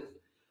with it.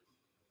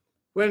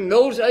 When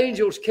those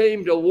angels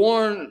came to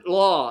warn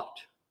Lot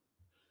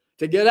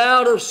to get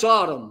out of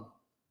Sodom,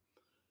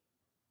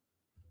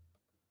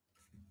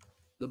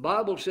 the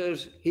Bible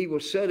says he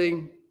was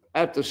sitting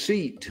at the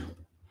seat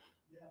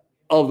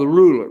of the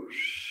rulers.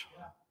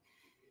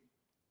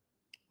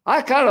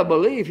 I kind of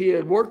believe he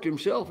had worked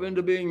himself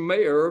into being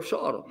mayor of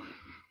Sodom.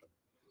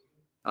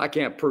 I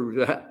can't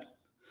prove that.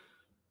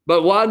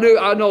 But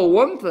I know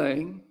one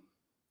thing.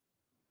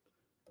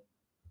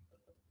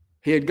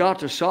 He had got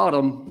to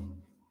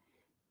Sodom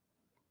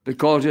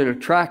because it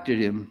attracted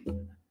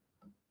him.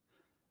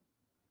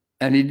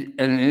 And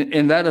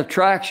in that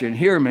attraction,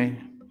 hear me,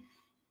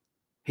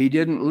 he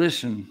didn't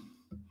listen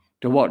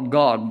to what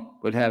God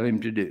would have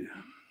him to do.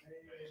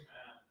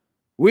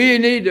 We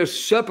need to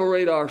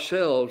separate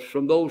ourselves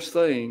from those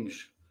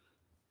things.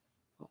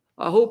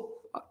 I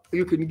hope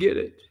you can get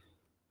it.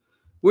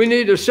 We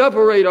need to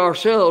separate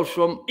ourselves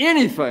from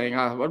anything,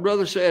 I'd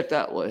rather say it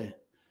that way,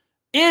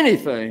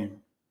 anything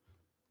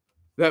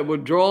that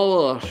would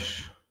draw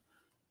us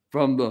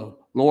from the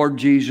Lord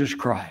Jesus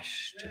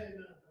Christ.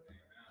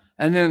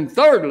 And then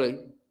thirdly,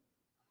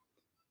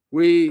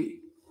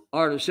 we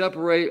are to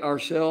separate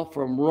ourselves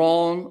from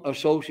wrong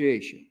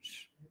associations.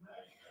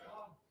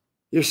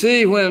 You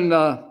see, when,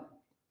 I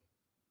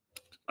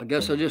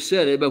guess I just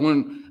said it, but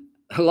when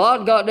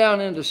Lot got down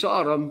into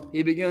Sodom,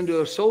 he began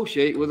to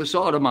associate with the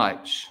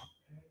Sodomites.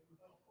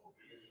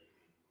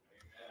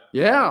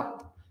 Yeah.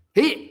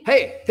 He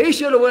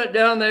should have went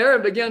down there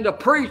and began to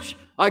preach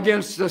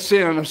against the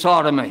sin of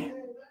sodomy.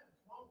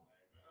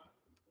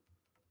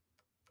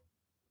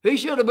 He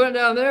should have been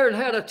down there and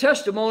had a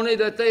testimony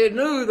that they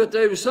knew that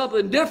there was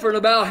something different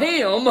about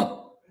him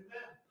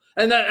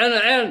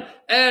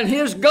and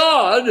his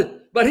God.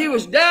 But he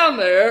was down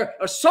there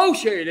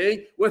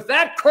associating with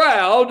that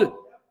crowd.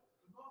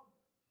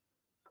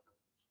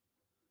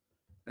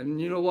 And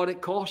you know what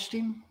it cost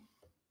him?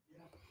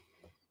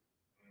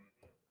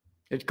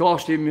 It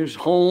cost him his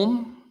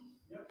home,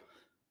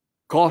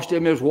 cost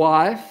him his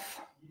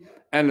wife,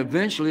 and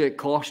eventually it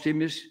cost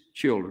him his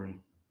children.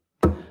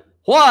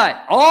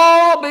 Why?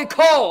 All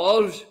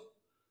because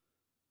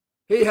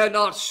he had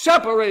not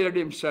separated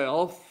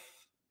himself,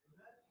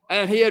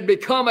 and he had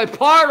become a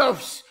part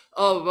of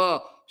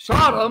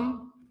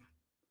Sodom.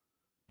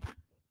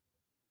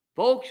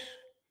 Folks,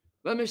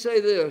 let me say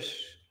this.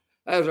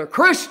 As a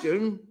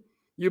Christian,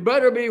 you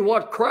better be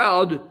what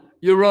crowd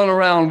you run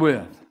around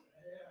with.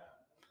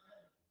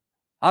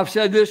 I've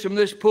said this from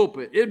this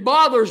pulpit. It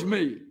bothers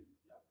me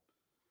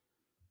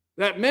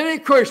that many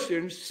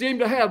Christians seem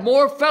to have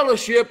more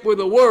fellowship with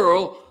the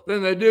world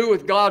than they do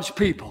with God's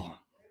people.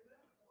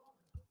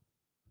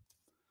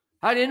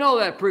 How do you know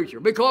that, preacher?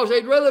 Because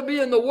they'd rather be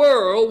in the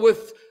world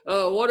with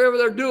whatever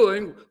they're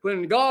doing.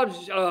 When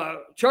God's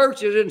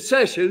church is in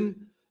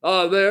session,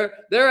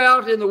 they're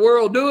out in the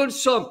world doing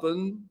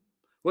something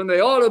when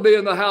they ought to be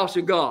in the house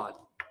of God.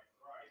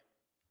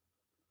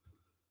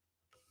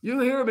 You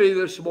hear me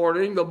this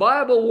morning. The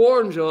Bible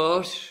warns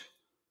us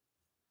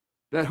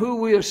that who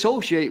we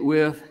associate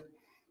with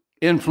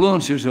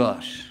influences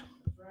us.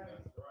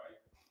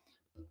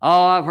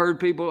 Oh, I've heard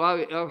people,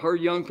 I've heard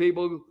young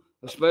people,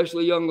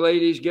 especially young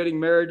ladies, getting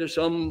married to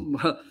some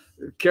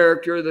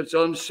character that's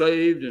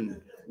unsaved and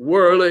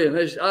worldly. And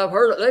I've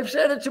heard, they've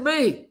said it to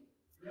me.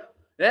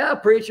 Yeah,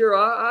 preacher,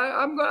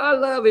 I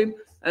love him,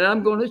 and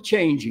I'm going to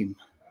change him.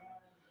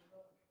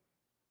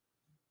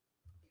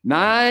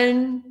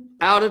 9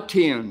 out of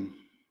 10.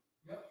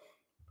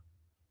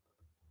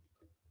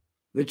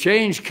 The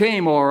change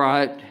came all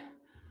right,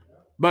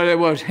 but it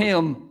was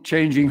him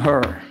changing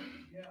her.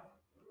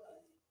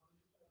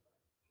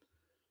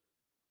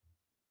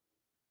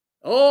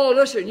 Oh,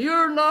 listen,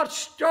 you're not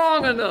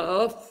strong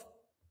enough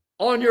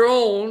on your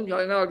own.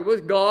 Now,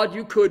 with God,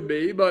 you could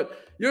be, but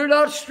you're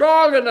not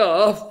strong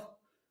enough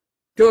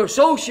to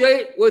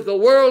associate with the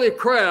worldly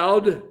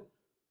crowd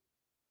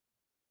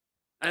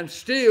and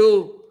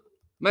still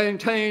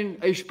maintain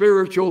a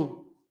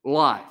spiritual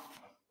life.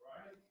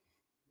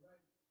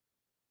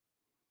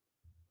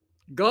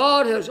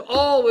 God has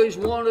always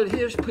wanted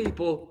his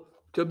people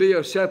to be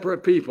a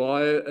separate people.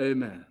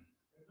 Amen.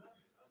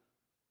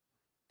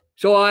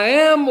 So I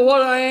am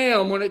what I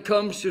am when it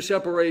comes to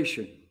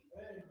separation.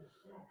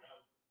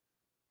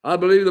 I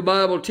believe the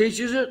Bible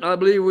teaches it. I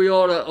believe we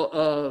ought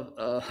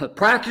to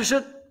practice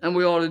it, and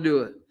we ought to do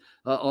it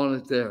on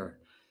it there.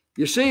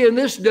 You see, in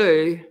this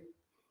day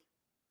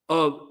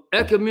of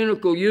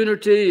ecumenical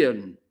unity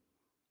and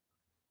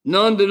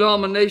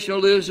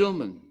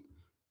non-denominationalism, and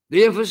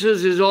the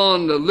emphasis is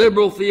on the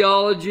liberal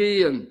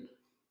theology and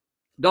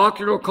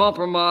doctrinal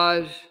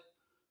compromise,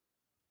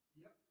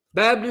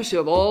 Baptists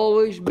have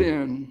always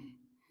been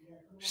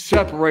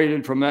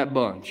separated from that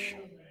bunch.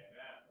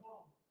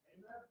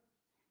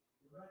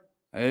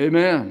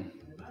 Amen.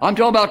 I'm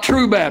talking about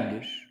true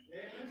Baptists.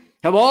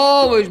 Have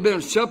always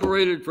been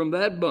separated from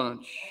that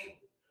bunch.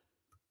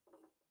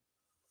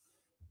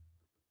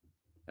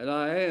 And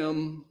I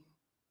am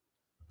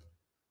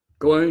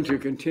going to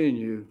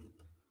continue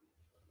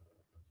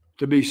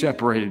to be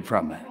separated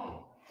from it.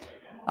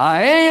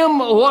 I am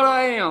what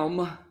I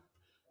am,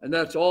 and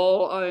that's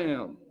all I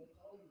am.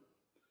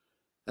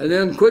 And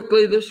then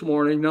quickly this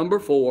morning, number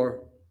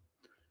 4,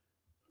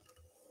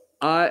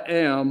 I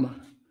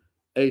am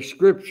a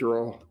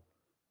scriptural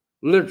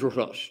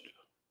literalist.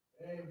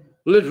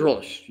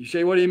 Literalist. You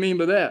say, what do you mean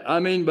by that? I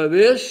mean by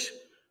this,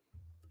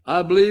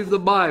 I believe the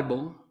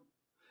Bible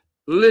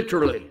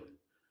literally.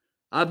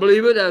 I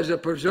believe it as a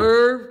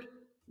preserved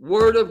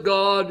Word of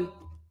God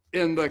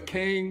in the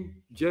King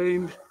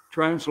James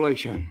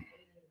translation.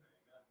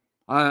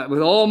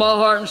 With all my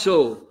heart and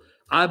soul,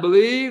 I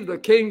believe the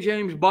King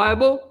James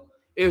Bible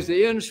is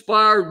the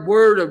inspired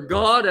Word of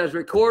God as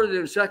recorded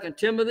in 2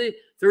 Timothy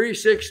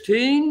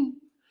 3:16,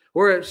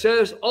 where it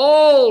says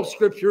all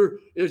Scripture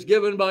is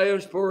given by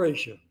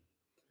inspiration.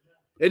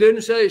 It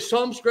didn't say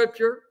some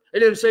Scripture. It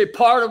didn't say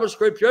part of a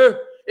Scripture.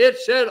 It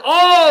said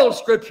all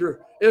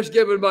Scripture is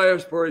given by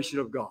inspiration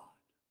of God.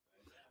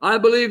 I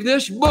believe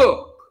this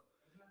book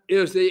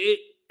is the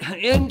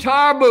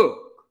entire book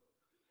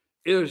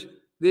is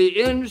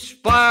the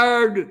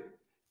inspired,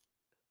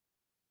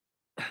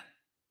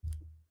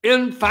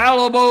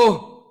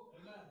 infallible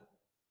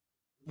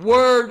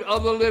Word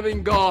of the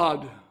living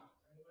God.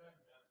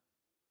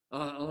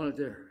 On it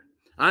there.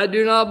 I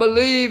do not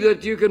believe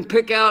that you can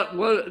pick out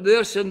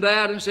this and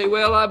that and say,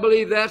 well, I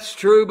believe that's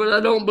true, but I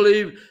don't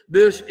believe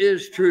this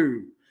is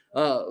true.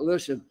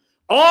 Listen,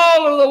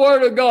 all of the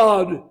Word of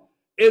God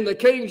in the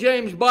King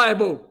James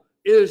Bible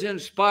is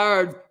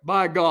inspired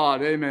by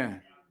God.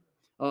 Amen.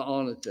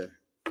 On it there.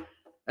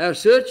 As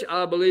such,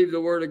 I believe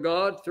the Word of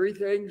God, 3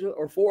 things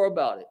or 4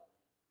 about it.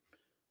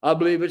 I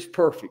believe it's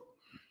perfect.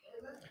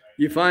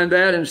 You find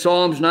that in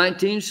Psalms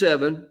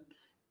 19:7.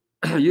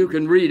 You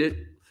can read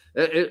it.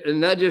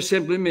 And that just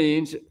simply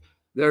means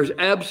there's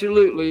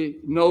absolutely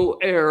no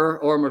error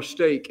or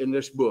mistake in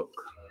this book.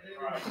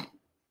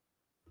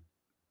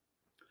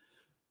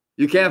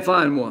 You can't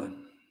find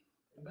one.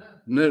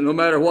 No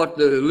matter what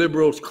the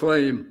liberals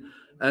claim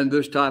and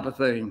this type of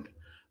thing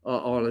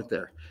on it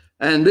there.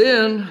 And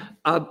then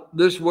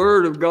this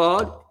Word of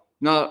God,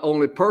 not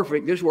only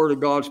perfect, this Word of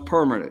God's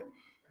permanent.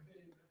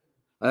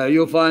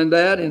 You'll find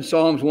that in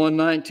Psalms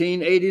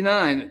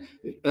 119:89.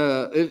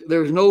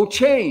 There's no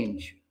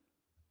change.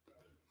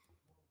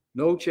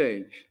 No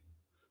change.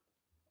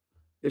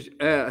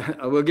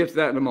 We'll get to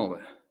that in a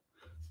moment.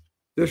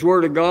 This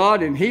word of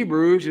God in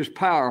Hebrews is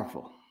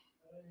powerful.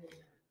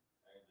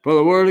 For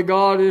the word of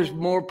God is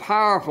more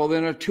powerful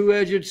than a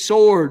two-edged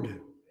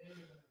sword,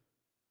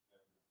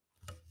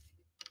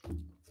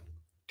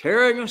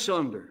 tearing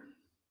asunder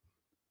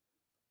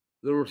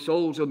the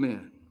souls of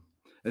men.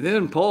 And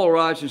then Paul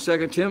writes in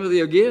 2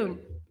 Timothy again,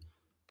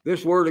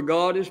 this word of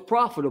God is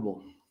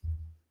profitable.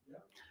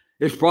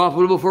 It's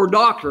profitable for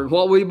doctrine,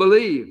 what we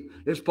believe.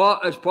 It's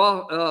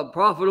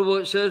profitable,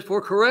 it says,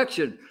 for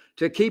correction,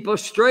 to keep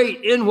us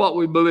straight in what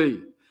we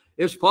believe.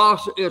 It's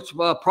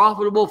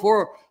profitable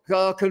for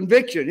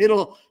conviction.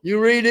 You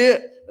read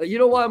it. You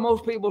know why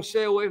most people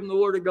stay away from the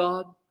word of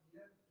God?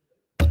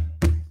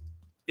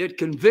 It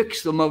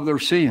convicts them of their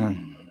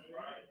sin.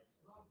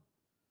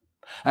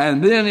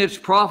 And then it's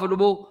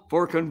profitable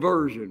for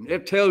conversion.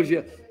 It tells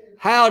you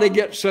how to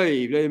get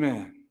saved.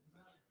 Amen.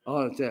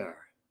 On it there.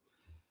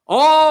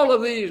 All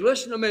of these,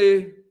 listen to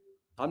me.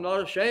 I'm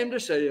not ashamed to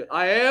say it.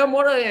 I am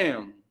what I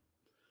am.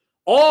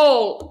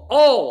 All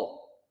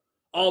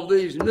of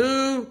these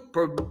new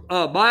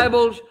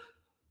Bibles,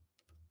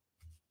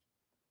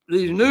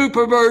 these new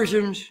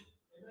perversions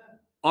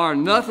are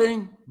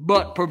nothing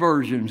but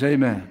perversions.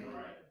 Amen.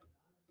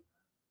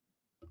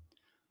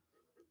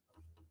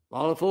 A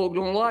lot of folk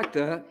don't like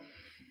that,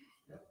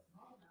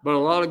 but a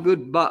lot of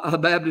good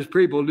Baptist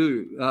people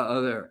do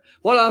there.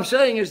 What I'm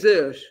saying is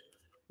this.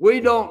 We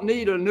don't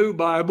need a new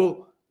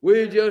Bible.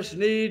 We just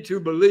need to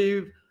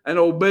believe and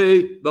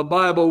obey the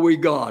Bible we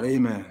got.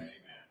 Amen.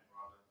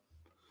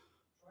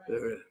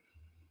 There it is.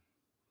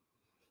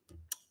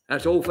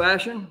 That's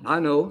old-fashioned, I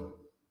know.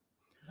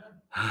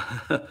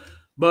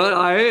 But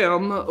I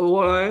am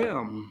what I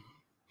am.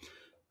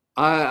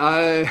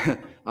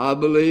 I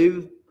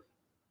believe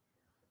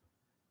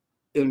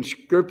in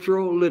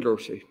scriptural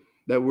literacy,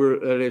 that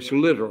it's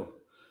literal.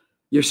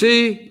 You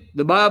see,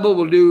 the Bible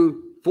will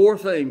do 4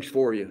 things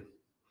for you.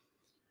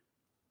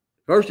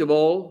 First of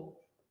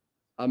all,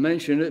 I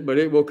mentioned it, but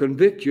it will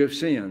convict you of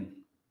sin.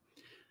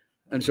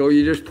 And so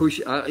you just push,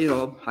 if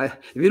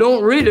you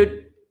don't read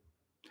it,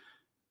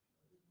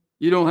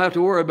 you don't have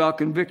to worry about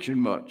conviction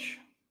much.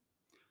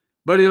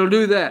 But it'll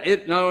do that.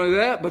 Not only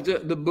that, but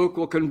the book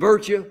will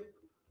convert you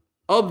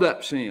of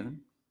that sin.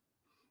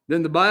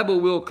 Then the Bible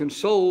will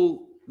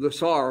console the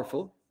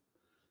sorrowful,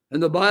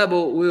 and the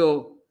Bible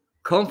will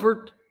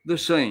comfort the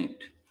saint.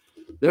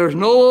 There's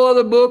no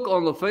other book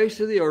on the face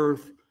of the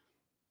earth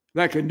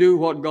that can do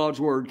what God's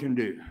word can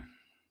do.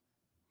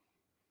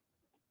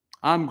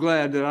 I'm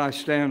glad that I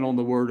stand on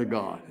the word of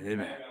God.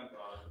 Amen.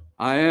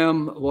 I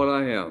am what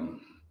I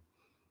am.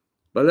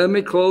 But let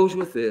me close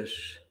with this.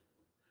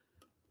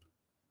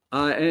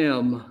 I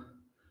am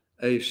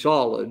a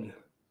solid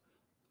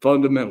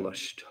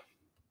fundamentalist.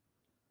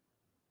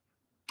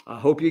 I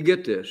hope you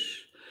get this.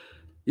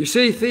 You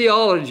see,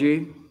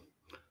 theology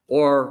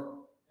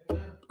or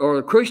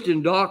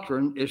Christian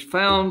doctrine is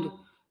found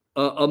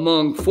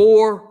among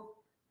four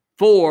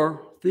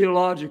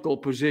theological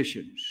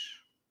positions.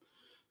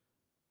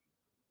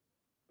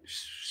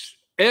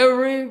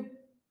 Every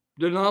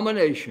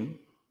denomination,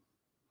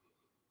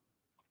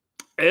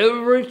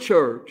 every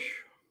church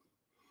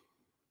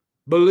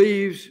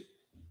believes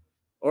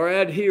or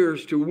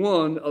adheres to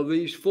one of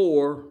these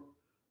 4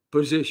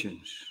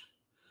 positions.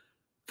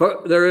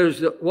 There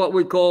is what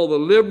we call the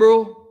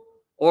liberal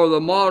or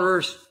the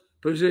moderate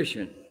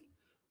position.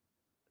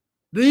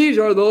 These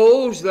are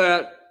those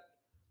that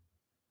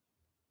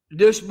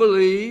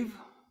disbelieve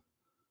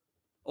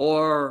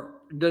or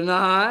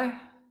deny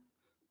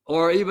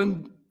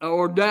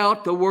or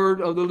doubt the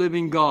word of the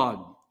living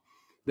God.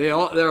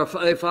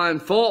 They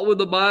find fault with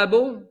the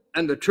Bible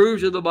and the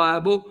truths of the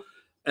Bible,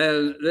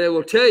 and they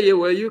will tell you,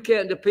 well, you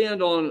can't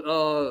depend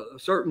on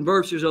certain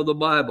verses of the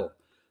Bible.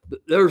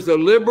 There's the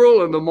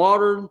liberal and the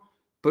modern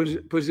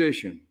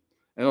position.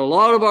 And a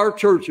lot of our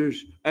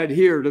churches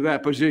adhere to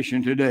that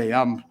position today.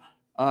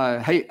 I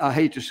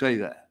hate to say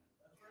that.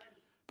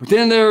 But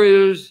then there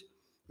is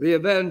the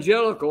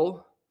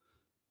evangelical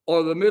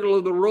or the middle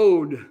of the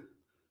road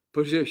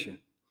position.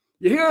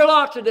 You hear a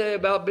lot today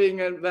about being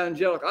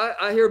evangelical.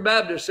 I hear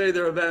Baptists say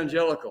they're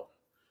evangelical.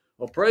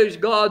 Well, praise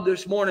God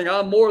this morning,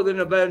 I'm more than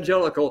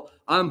evangelical.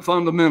 I'm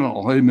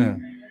fundamental.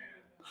 Amen.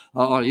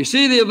 You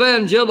see, the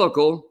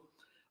evangelical,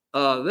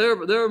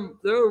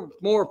 they're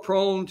more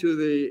prone to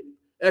the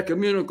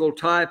ecumenical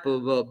type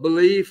of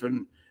belief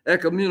and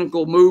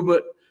ecumenical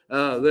movement.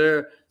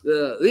 The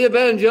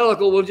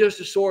evangelical will just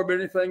absorb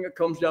anything that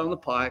comes down the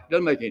pike.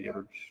 Doesn't make any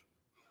difference.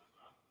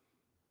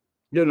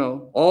 You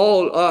know,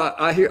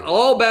 I hear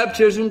all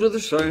baptisms are the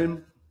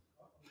same.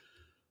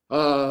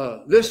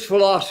 This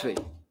philosophy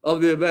of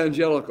the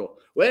evangelical.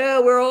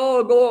 Well, we're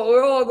all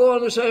going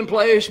to the same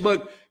place,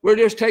 but we're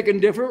just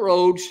taking different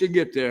roads to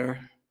get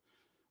there.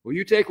 Well,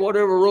 you take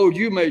whatever road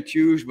you may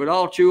choose, but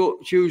I'll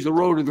choose the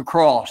road of the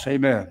cross.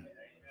 Amen.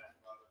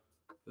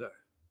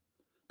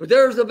 But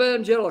there's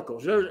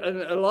evangelicals.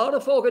 And a lot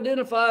of folk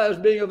identify as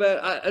being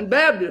and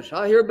Baptists.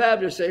 I hear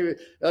Baptists say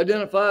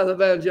identify as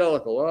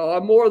evangelical. Well,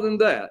 I'm more than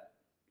that.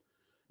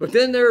 But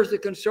then there's the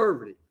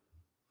conservative.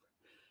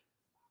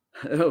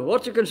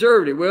 What's a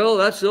conservative? Well,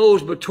 that's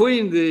those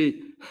between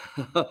the,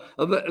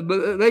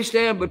 they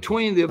stand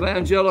between the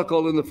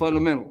evangelical and the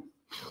fundamental.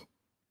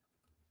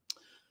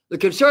 The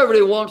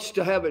conservative wants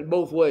to have it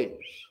both ways.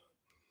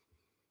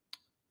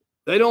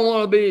 They don't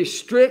want to be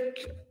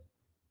strict,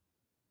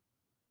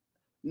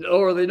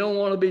 or they don't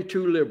want to be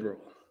too liberal.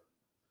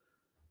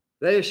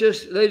 They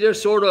just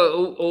sort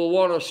of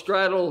want to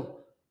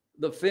straddle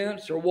the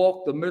fence or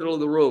walk the middle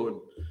of the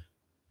road.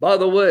 By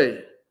the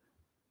way,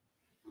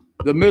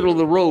 the middle of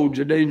the road's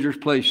a dangerous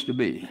place to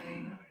be.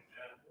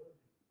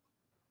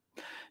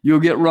 You'll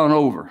get run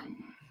over.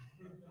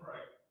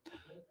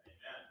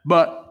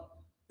 But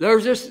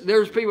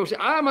there's people say,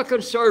 I'm a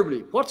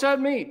conservative. What's that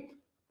mean?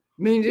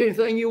 It means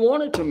anything you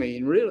want it to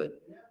mean, really.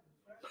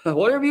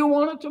 Whatever you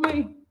want it to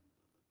mean.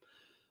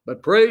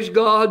 But praise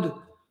God,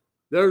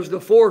 there's the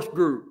fourth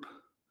group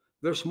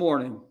this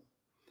morning,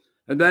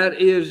 and that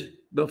is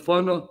the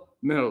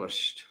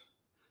fundamentalist.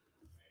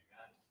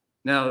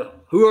 Now,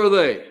 who are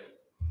they?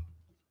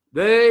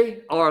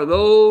 They are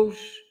those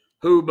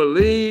who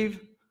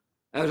believe,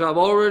 as I've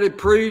already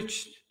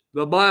preached,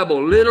 the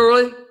Bible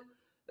literally.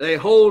 They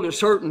hold to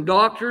certain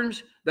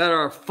doctrines that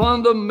are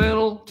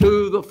fundamental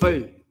to the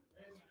faith.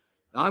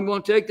 I'm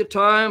going to take the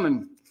time,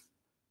 and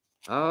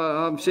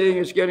I'm seeing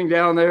it's getting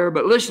down there,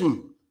 but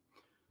listen.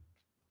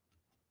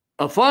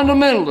 A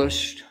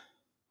fundamentalist,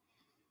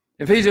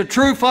 if he's a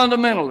true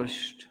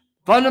fundamentalist,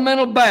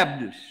 fundamental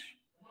Baptist,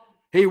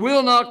 he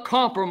will not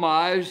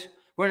compromise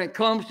when it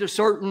comes to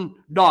certain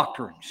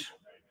doctrines.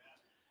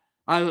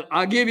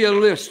 I'll give you a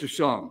list of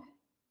some.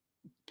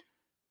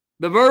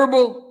 The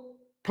verbal,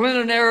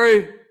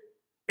 plenary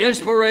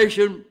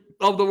inspiration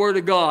of the Word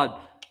of God.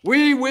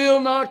 We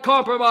will not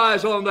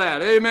compromise on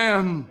that.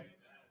 Amen.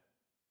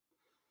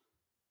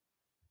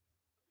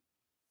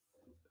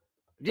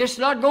 Just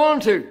not going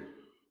to.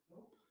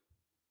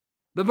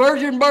 The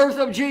virgin birth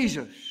of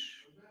Jesus.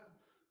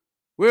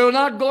 We're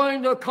not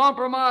going to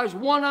compromise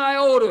one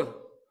iota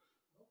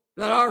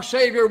that our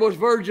Savior was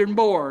virgin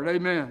born.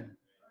 Amen.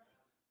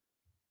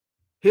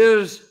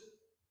 His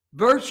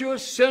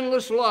virtuous,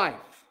 sinless life.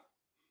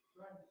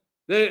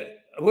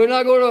 We're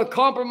not going to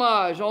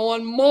compromise on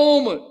one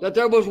moment that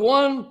there was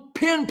one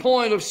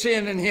pinpoint of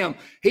sin in him.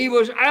 He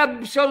was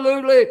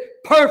absolutely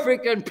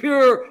perfect and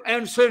pure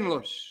and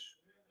sinless.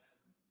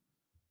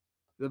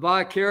 The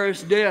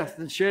vicarious death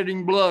and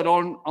shedding blood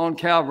on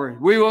Calvary.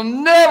 We will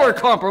never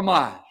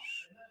compromise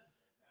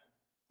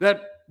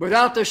that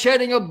without the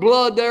shedding of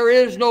blood, there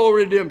is no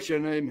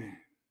redemption. Amen.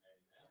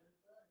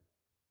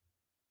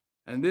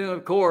 And then,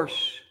 of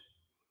course,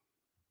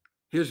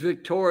 his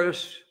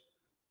victorious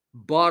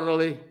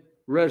bodily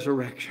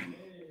resurrection.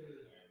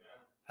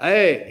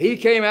 Hey, he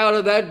came out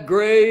of that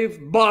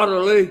grave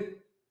bodily.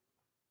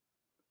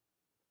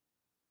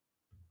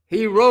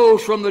 He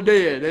rose from the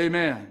dead.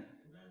 Amen.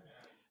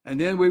 And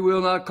then we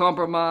will not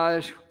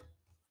compromise.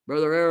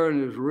 Brother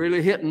Aaron is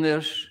really hitting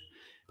this.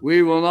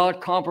 We will not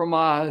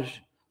compromise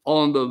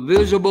on the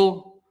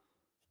visible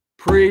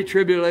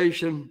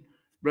pre-tribulation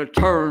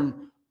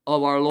return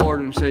of our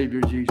Lord and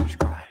Savior Jesus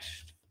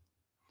Christ.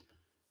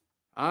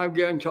 I'm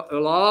getting a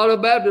lot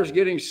of Baptists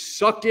getting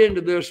sucked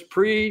into this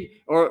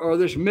or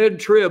this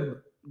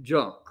mid-trib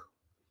junk.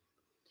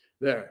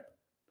 There.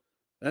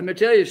 Let me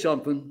tell you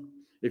something.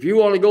 If you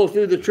want to go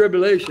through the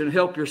tribulation and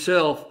help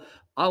yourself,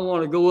 I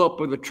want to go up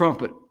with a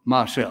trumpet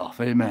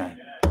myself. Amen.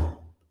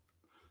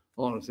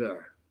 On it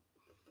there.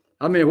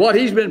 I mean, what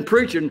he's been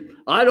preaching,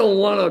 I don't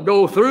want to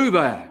go through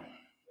that.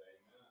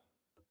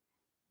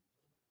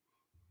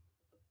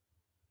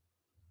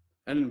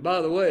 And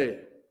by the way,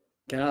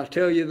 can I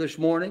tell you this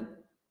morning?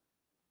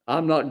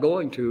 I'm not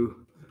going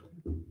to.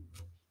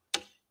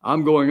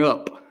 I'm going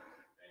up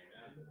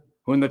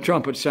when the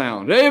trumpet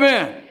sounds.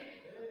 Amen.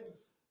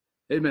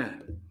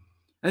 Amen.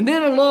 And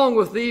then along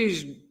with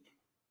these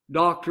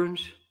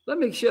doctrines, let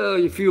me show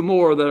you a few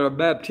more that are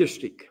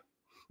Baptistic.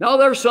 Now,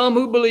 there's some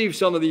who believe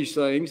some of these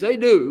things. They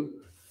do.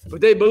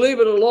 But they believe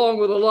it along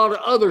with a lot of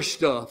other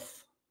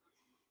stuff.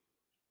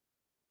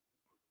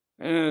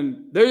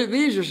 And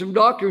these are some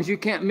doctrines you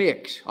can't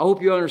mix. I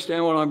hope you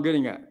understand what I'm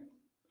getting at.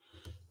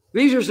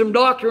 These are some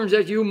doctrines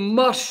that you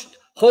must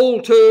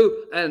hold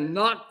to and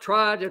not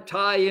try to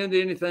tie into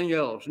anything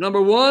else.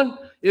 Number one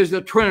is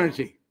the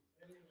Trinity.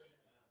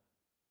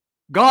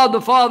 God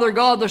the Father,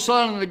 God the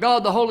Son, and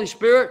God the Holy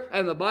Spirit.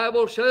 And the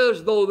Bible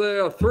says, though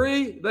there are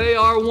three, they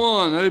are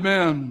one.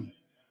 Amen.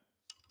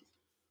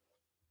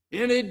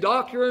 Any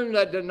doctrine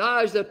that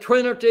denies the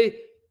Trinity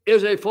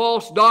is a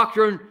false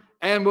doctrine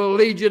and will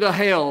lead you to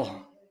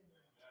hell.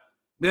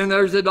 Then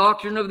there's the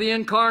doctrine of the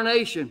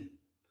incarnation.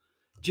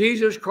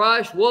 Jesus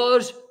Christ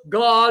was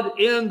God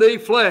in the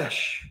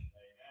flesh.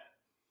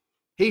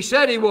 He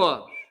said he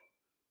was.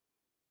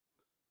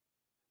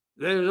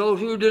 There's those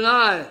who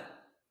deny it.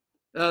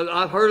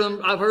 I've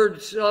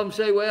heard some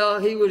say, well,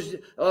 he was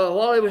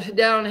while he was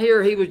down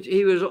here, he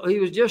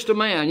was just a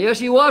man. Yes,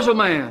 he was a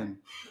man,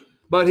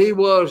 but he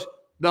was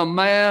the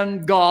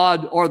man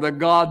God, or the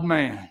God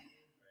man.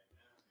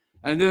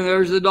 And then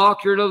there's the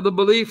doctrine of the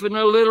belief in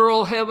a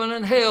literal heaven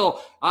and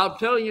hell. I'm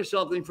telling you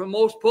something, from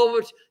most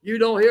pulpits, you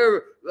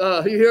hear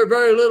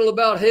very little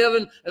about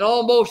heaven, and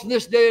almost in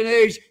this day and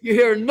age, you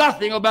hear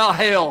nothing about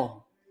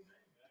hell.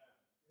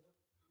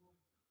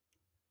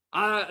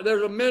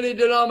 There's many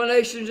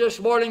denominations this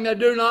morning that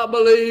do not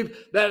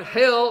believe that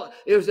hell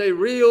is a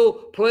real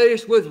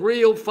place with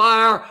real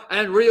fire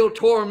and real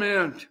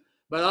torment.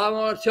 But I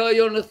want to tell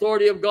you, on the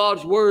authority of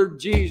God's word,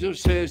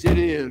 Jesus says it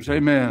is.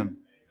 Amen.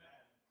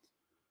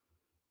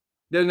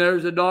 Then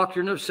there's the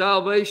doctrine of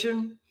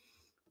salvation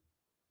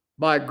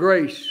by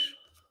grace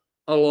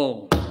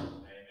alone. Amen.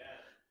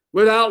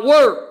 Without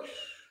works,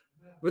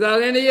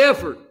 without any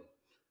effort,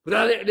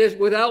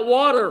 without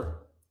water,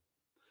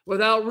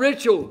 without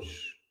rituals,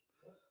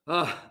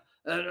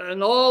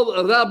 and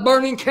all, without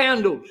burning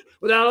candles,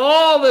 without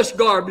all this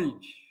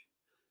garbage.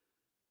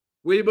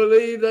 We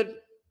believe that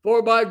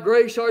for by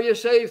grace are you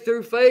saved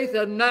through faith,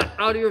 and not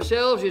out of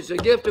yourselves. It's a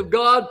gift of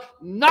God,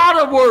 not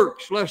of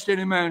works, lest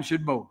any man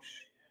should boast.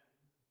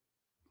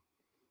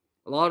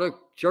 A lot of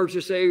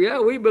churches say, yeah,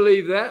 we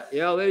believe that.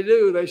 Yeah, they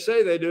do. They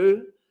say they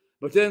do.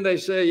 But then they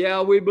say,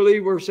 yeah, we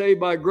believe we're saved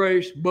by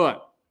grace,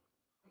 but.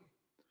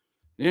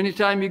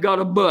 Anytime you got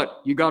a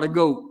but, you got a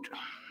goat.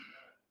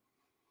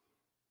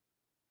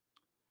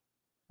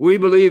 We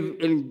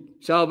believe in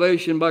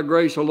salvation by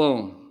grace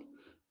alone.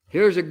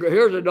 Here's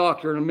a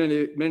doctrine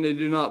many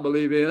do not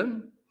believe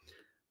in.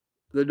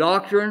 The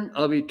doctrine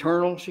of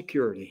eternal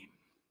security.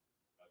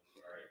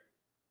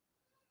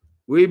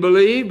 We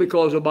believe,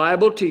 because the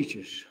Bible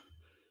teaches,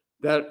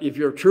 that if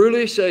you're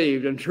truly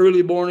saved and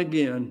truly born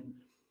again,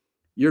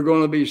 you're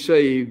going to be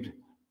saved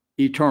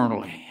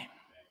eternally.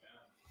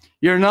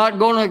 You're not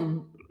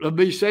going to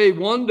be saved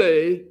one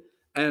day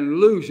and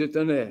lose it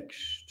the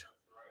next.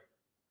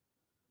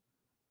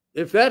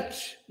 If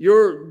that's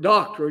your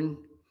doctrine,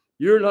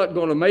 you're not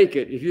going to make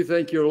it if you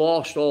think you're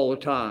lost all the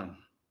time.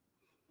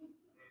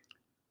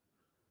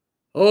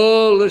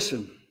 Oh,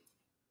 listen,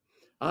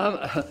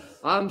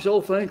 I'm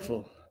so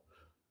thankful.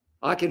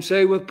 I can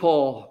say with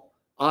Paul,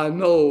 I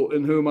know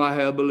in whom I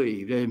have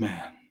believed.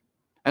 Amen.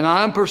 And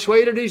I'm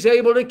persuaded he's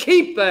able to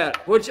keep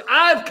that which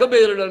I've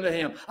committed unto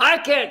him. I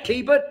can't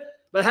keep it,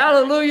 but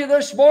hallelujah,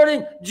 this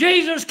morning,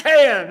 Jesus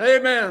can.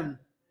 Amen.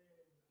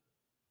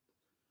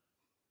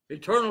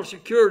 Eternal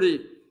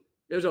security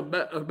is a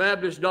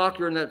Baptist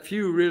doctrine that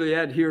few really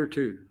adhere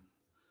to.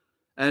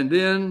 And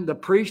then the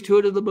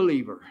priesthood of the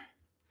believer.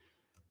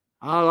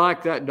 I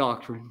like that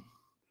doctrine.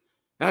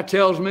 That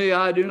tells me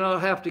I do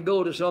not have to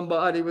go to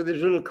somebody with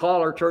his little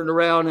collar turned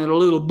around in a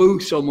little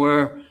booth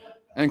somewhere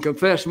and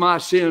confess my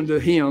sin to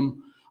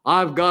him.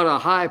 I've got a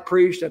high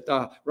priest at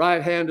the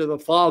right hand of the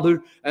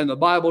Father, and the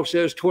Bible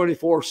says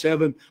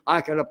 24/7 I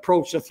can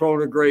approach the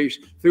throne of grace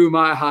through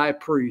my high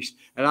priest,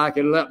 and I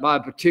can let my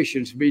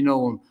petitions be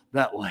known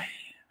that way.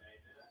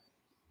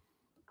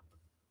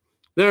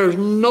 There's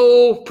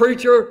no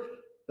preacher,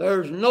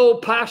 there's no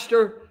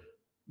pastor,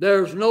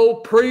 there's no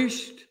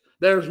priest,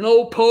 there's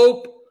no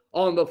pope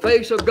on the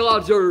face of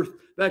God's earth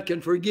that can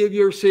forgive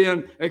your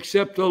sin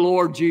except the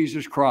Lord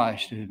Jesus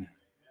Christ. Amen.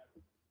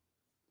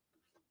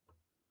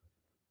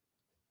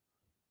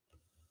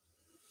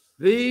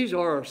 These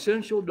are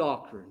essential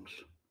doctrines.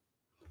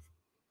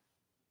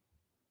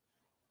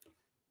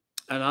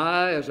 And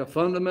I, as a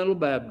fundamental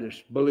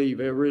Baptist, believe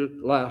every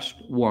last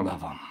one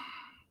of them.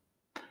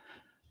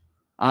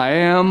 I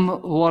am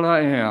what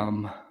I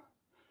am,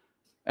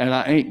 and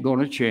I ain't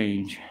going to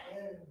change.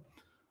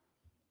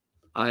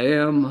 I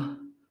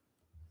am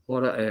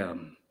what I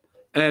am.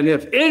 And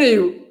if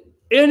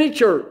any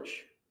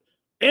church,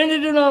 any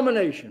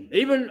denomination,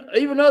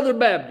 even other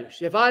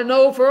Baptists, if I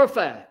know for a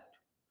fact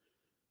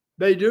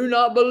they do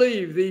not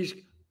believe these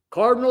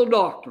cardinal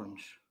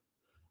doctrines,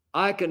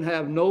 I can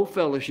have no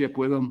fellowship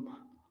with them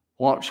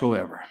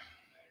whatsoever.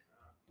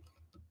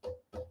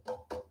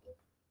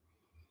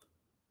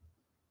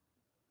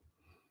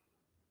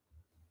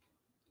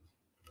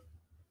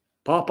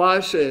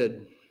 Popeye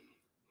said,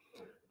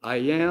 I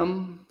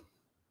am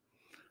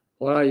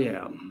what I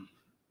am.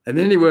 And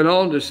then he went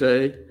on to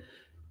say,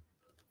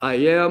 I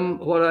am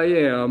what I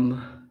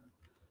am,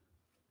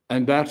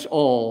 and that's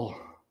all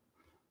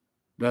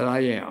that I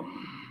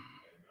am.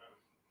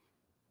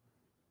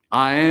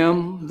 I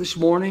am this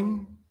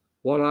morning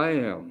what I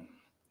am.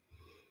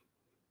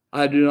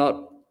 I do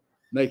not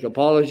make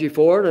apology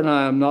for it, and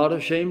I am not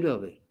ashamed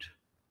of it.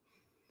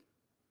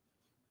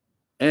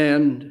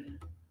 And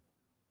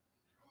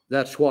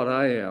that's what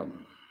I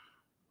am.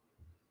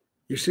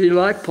 You see,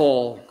 like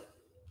Paul,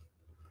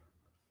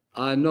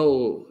 I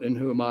know in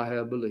whom I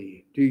have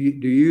believed. Do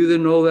you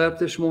then know that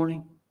this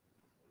morning?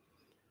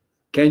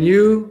 Can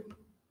you,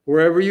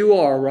 wherever you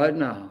are right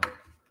now,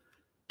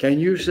 can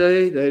you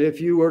say that if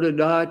you were to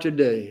die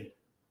today,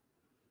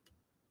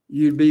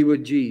 you'd be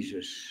with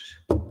Jesus?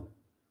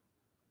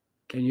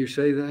 Can you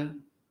say that?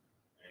 Amen.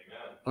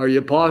 Are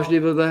you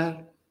positive of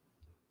that?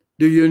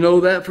 Do you know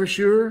that for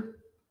sure?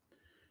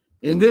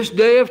 In this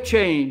day of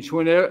change,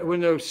 when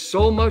there's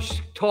so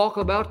much talk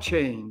about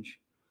change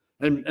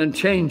and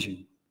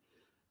changing,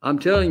 I'm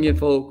telling you,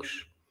 folks,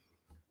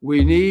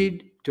 we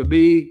need to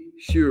be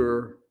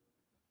sure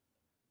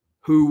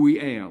who we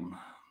am.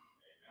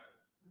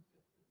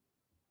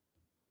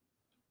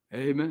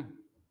 Amen.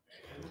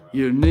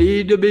 You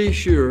need to be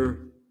sure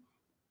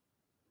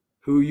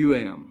who you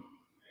am.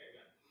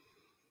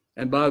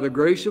 And by the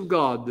grace of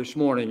God this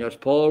morning, as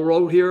Paul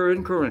wrote here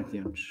in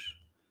Corinthians,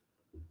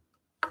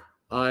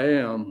 I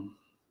am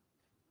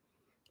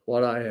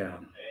what I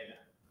am.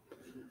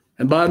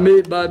 And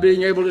by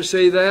being able to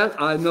say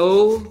that, I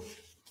know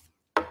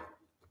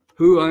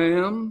who I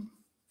am,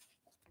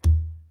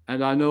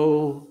 and I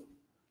know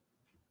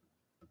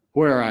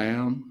where I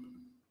am,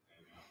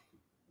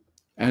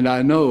 and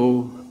I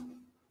know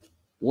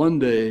one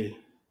day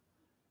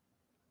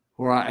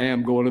where I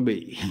am going to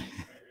be.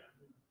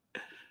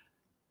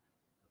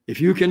 If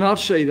you cannot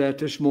say that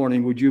this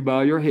morning, would you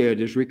bow your head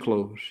as we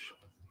close?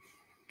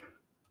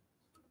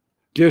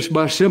 Just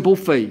by simple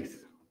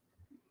faith,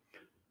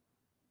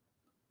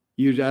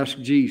 you'd ask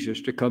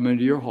Jesus to come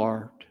into your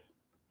heart.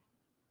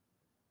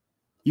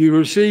 You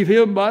receive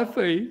him by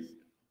faith,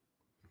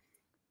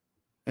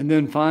 and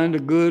then find a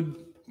good,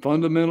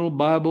 fundamental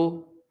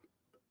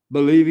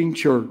Bible-believing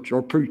church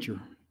or preacher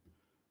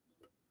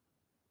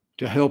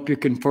to help you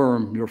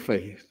confirm your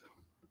faith.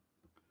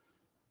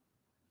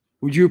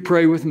 Would you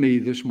pray with me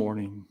this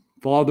morning?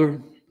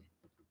 Father,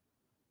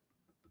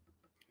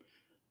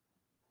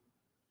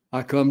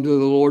 I come to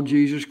the Lord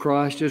Jesus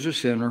Christ as a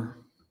sinner.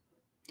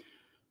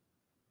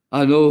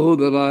 I know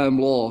that I am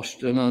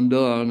lost and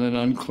undone and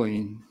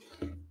unclean.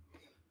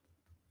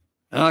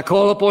 And I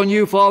call upon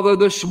you, Father,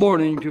 this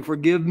morning to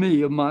forgive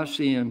me of my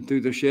sin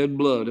through the shed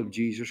blood of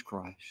Jesus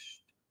Christ.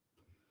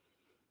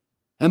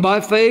 And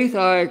by faith,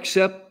 I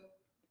accept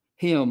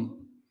him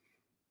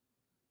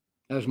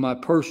as my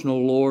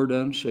personal Lord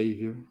and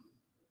Savior.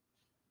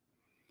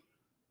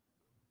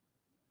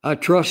 I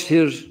trust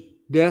his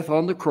death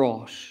on the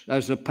cross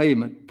as a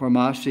payment for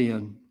my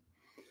sin.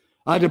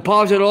 I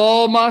deposit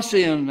all my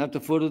sin at the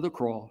foot of the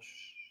cross.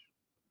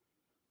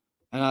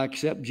 And I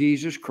accept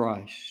Jesus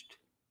Christ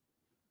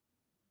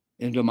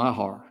into my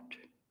heart.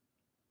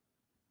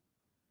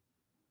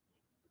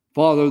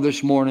 Father,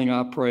 this morning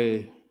I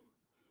pray,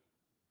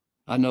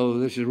 I know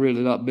this has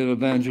really not been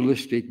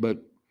evangelistic, but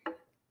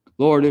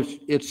Lord,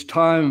 it's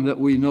time that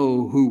we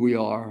know who we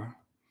are.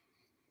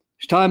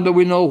 It's time that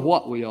we know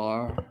what we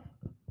are.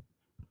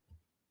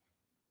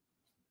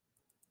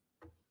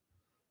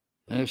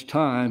 And it's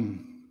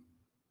time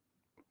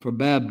for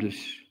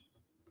Baptists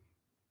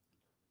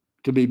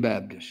to be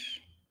Baptists.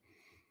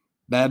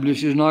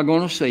 Baptist is not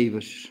going to save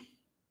us,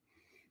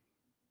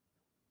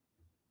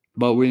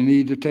 but we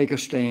need to take a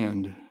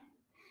stand.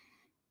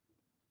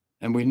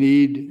 And we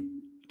need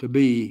to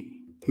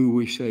be who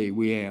we say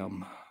we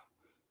am.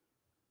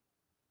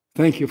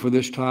 Thank you for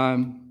this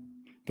time.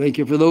 Thank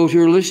you for those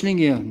who are listening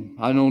in.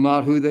 I know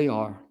not who they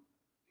are.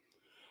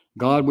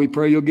 God, we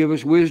pray you'll give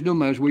us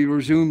wisdom as we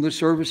resume the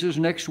services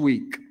next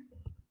week,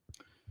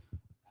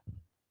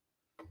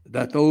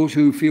 that those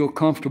who feel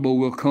comfortable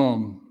will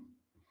come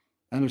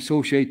and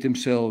associate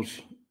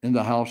themselves in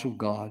the house of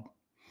God.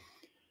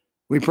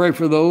 We pray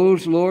for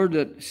those, Lord,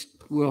 that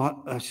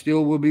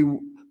still will be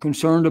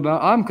concerned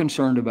about. I'm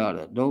concerned about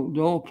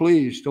it.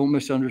 Please don't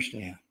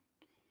misunderstand.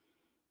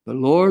 But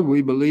Lord,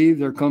 we believe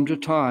there comes a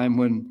time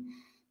when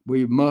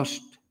we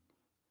must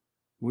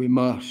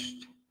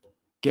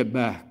get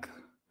back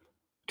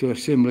to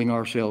assembling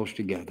ourselves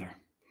together.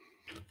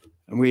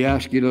 And we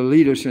ask you to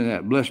lead us in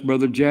that. Bless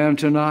Brother Jan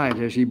tonight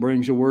as he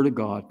brings the word of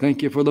God.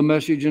 Thank you for the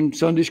message in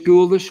Sunday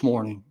school this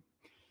morning.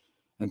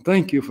 And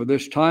thank you for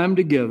this time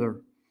together.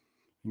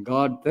 And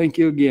God, thank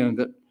you again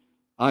that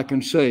I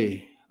can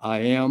say I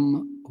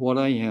am what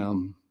I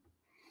am.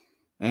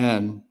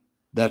 And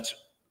that's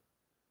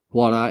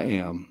what I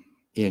am.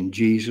 In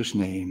Jesus'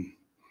 name,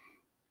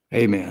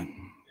 amen.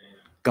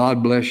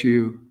 God bless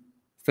you.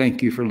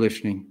 Thank you for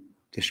listening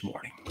this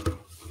morning.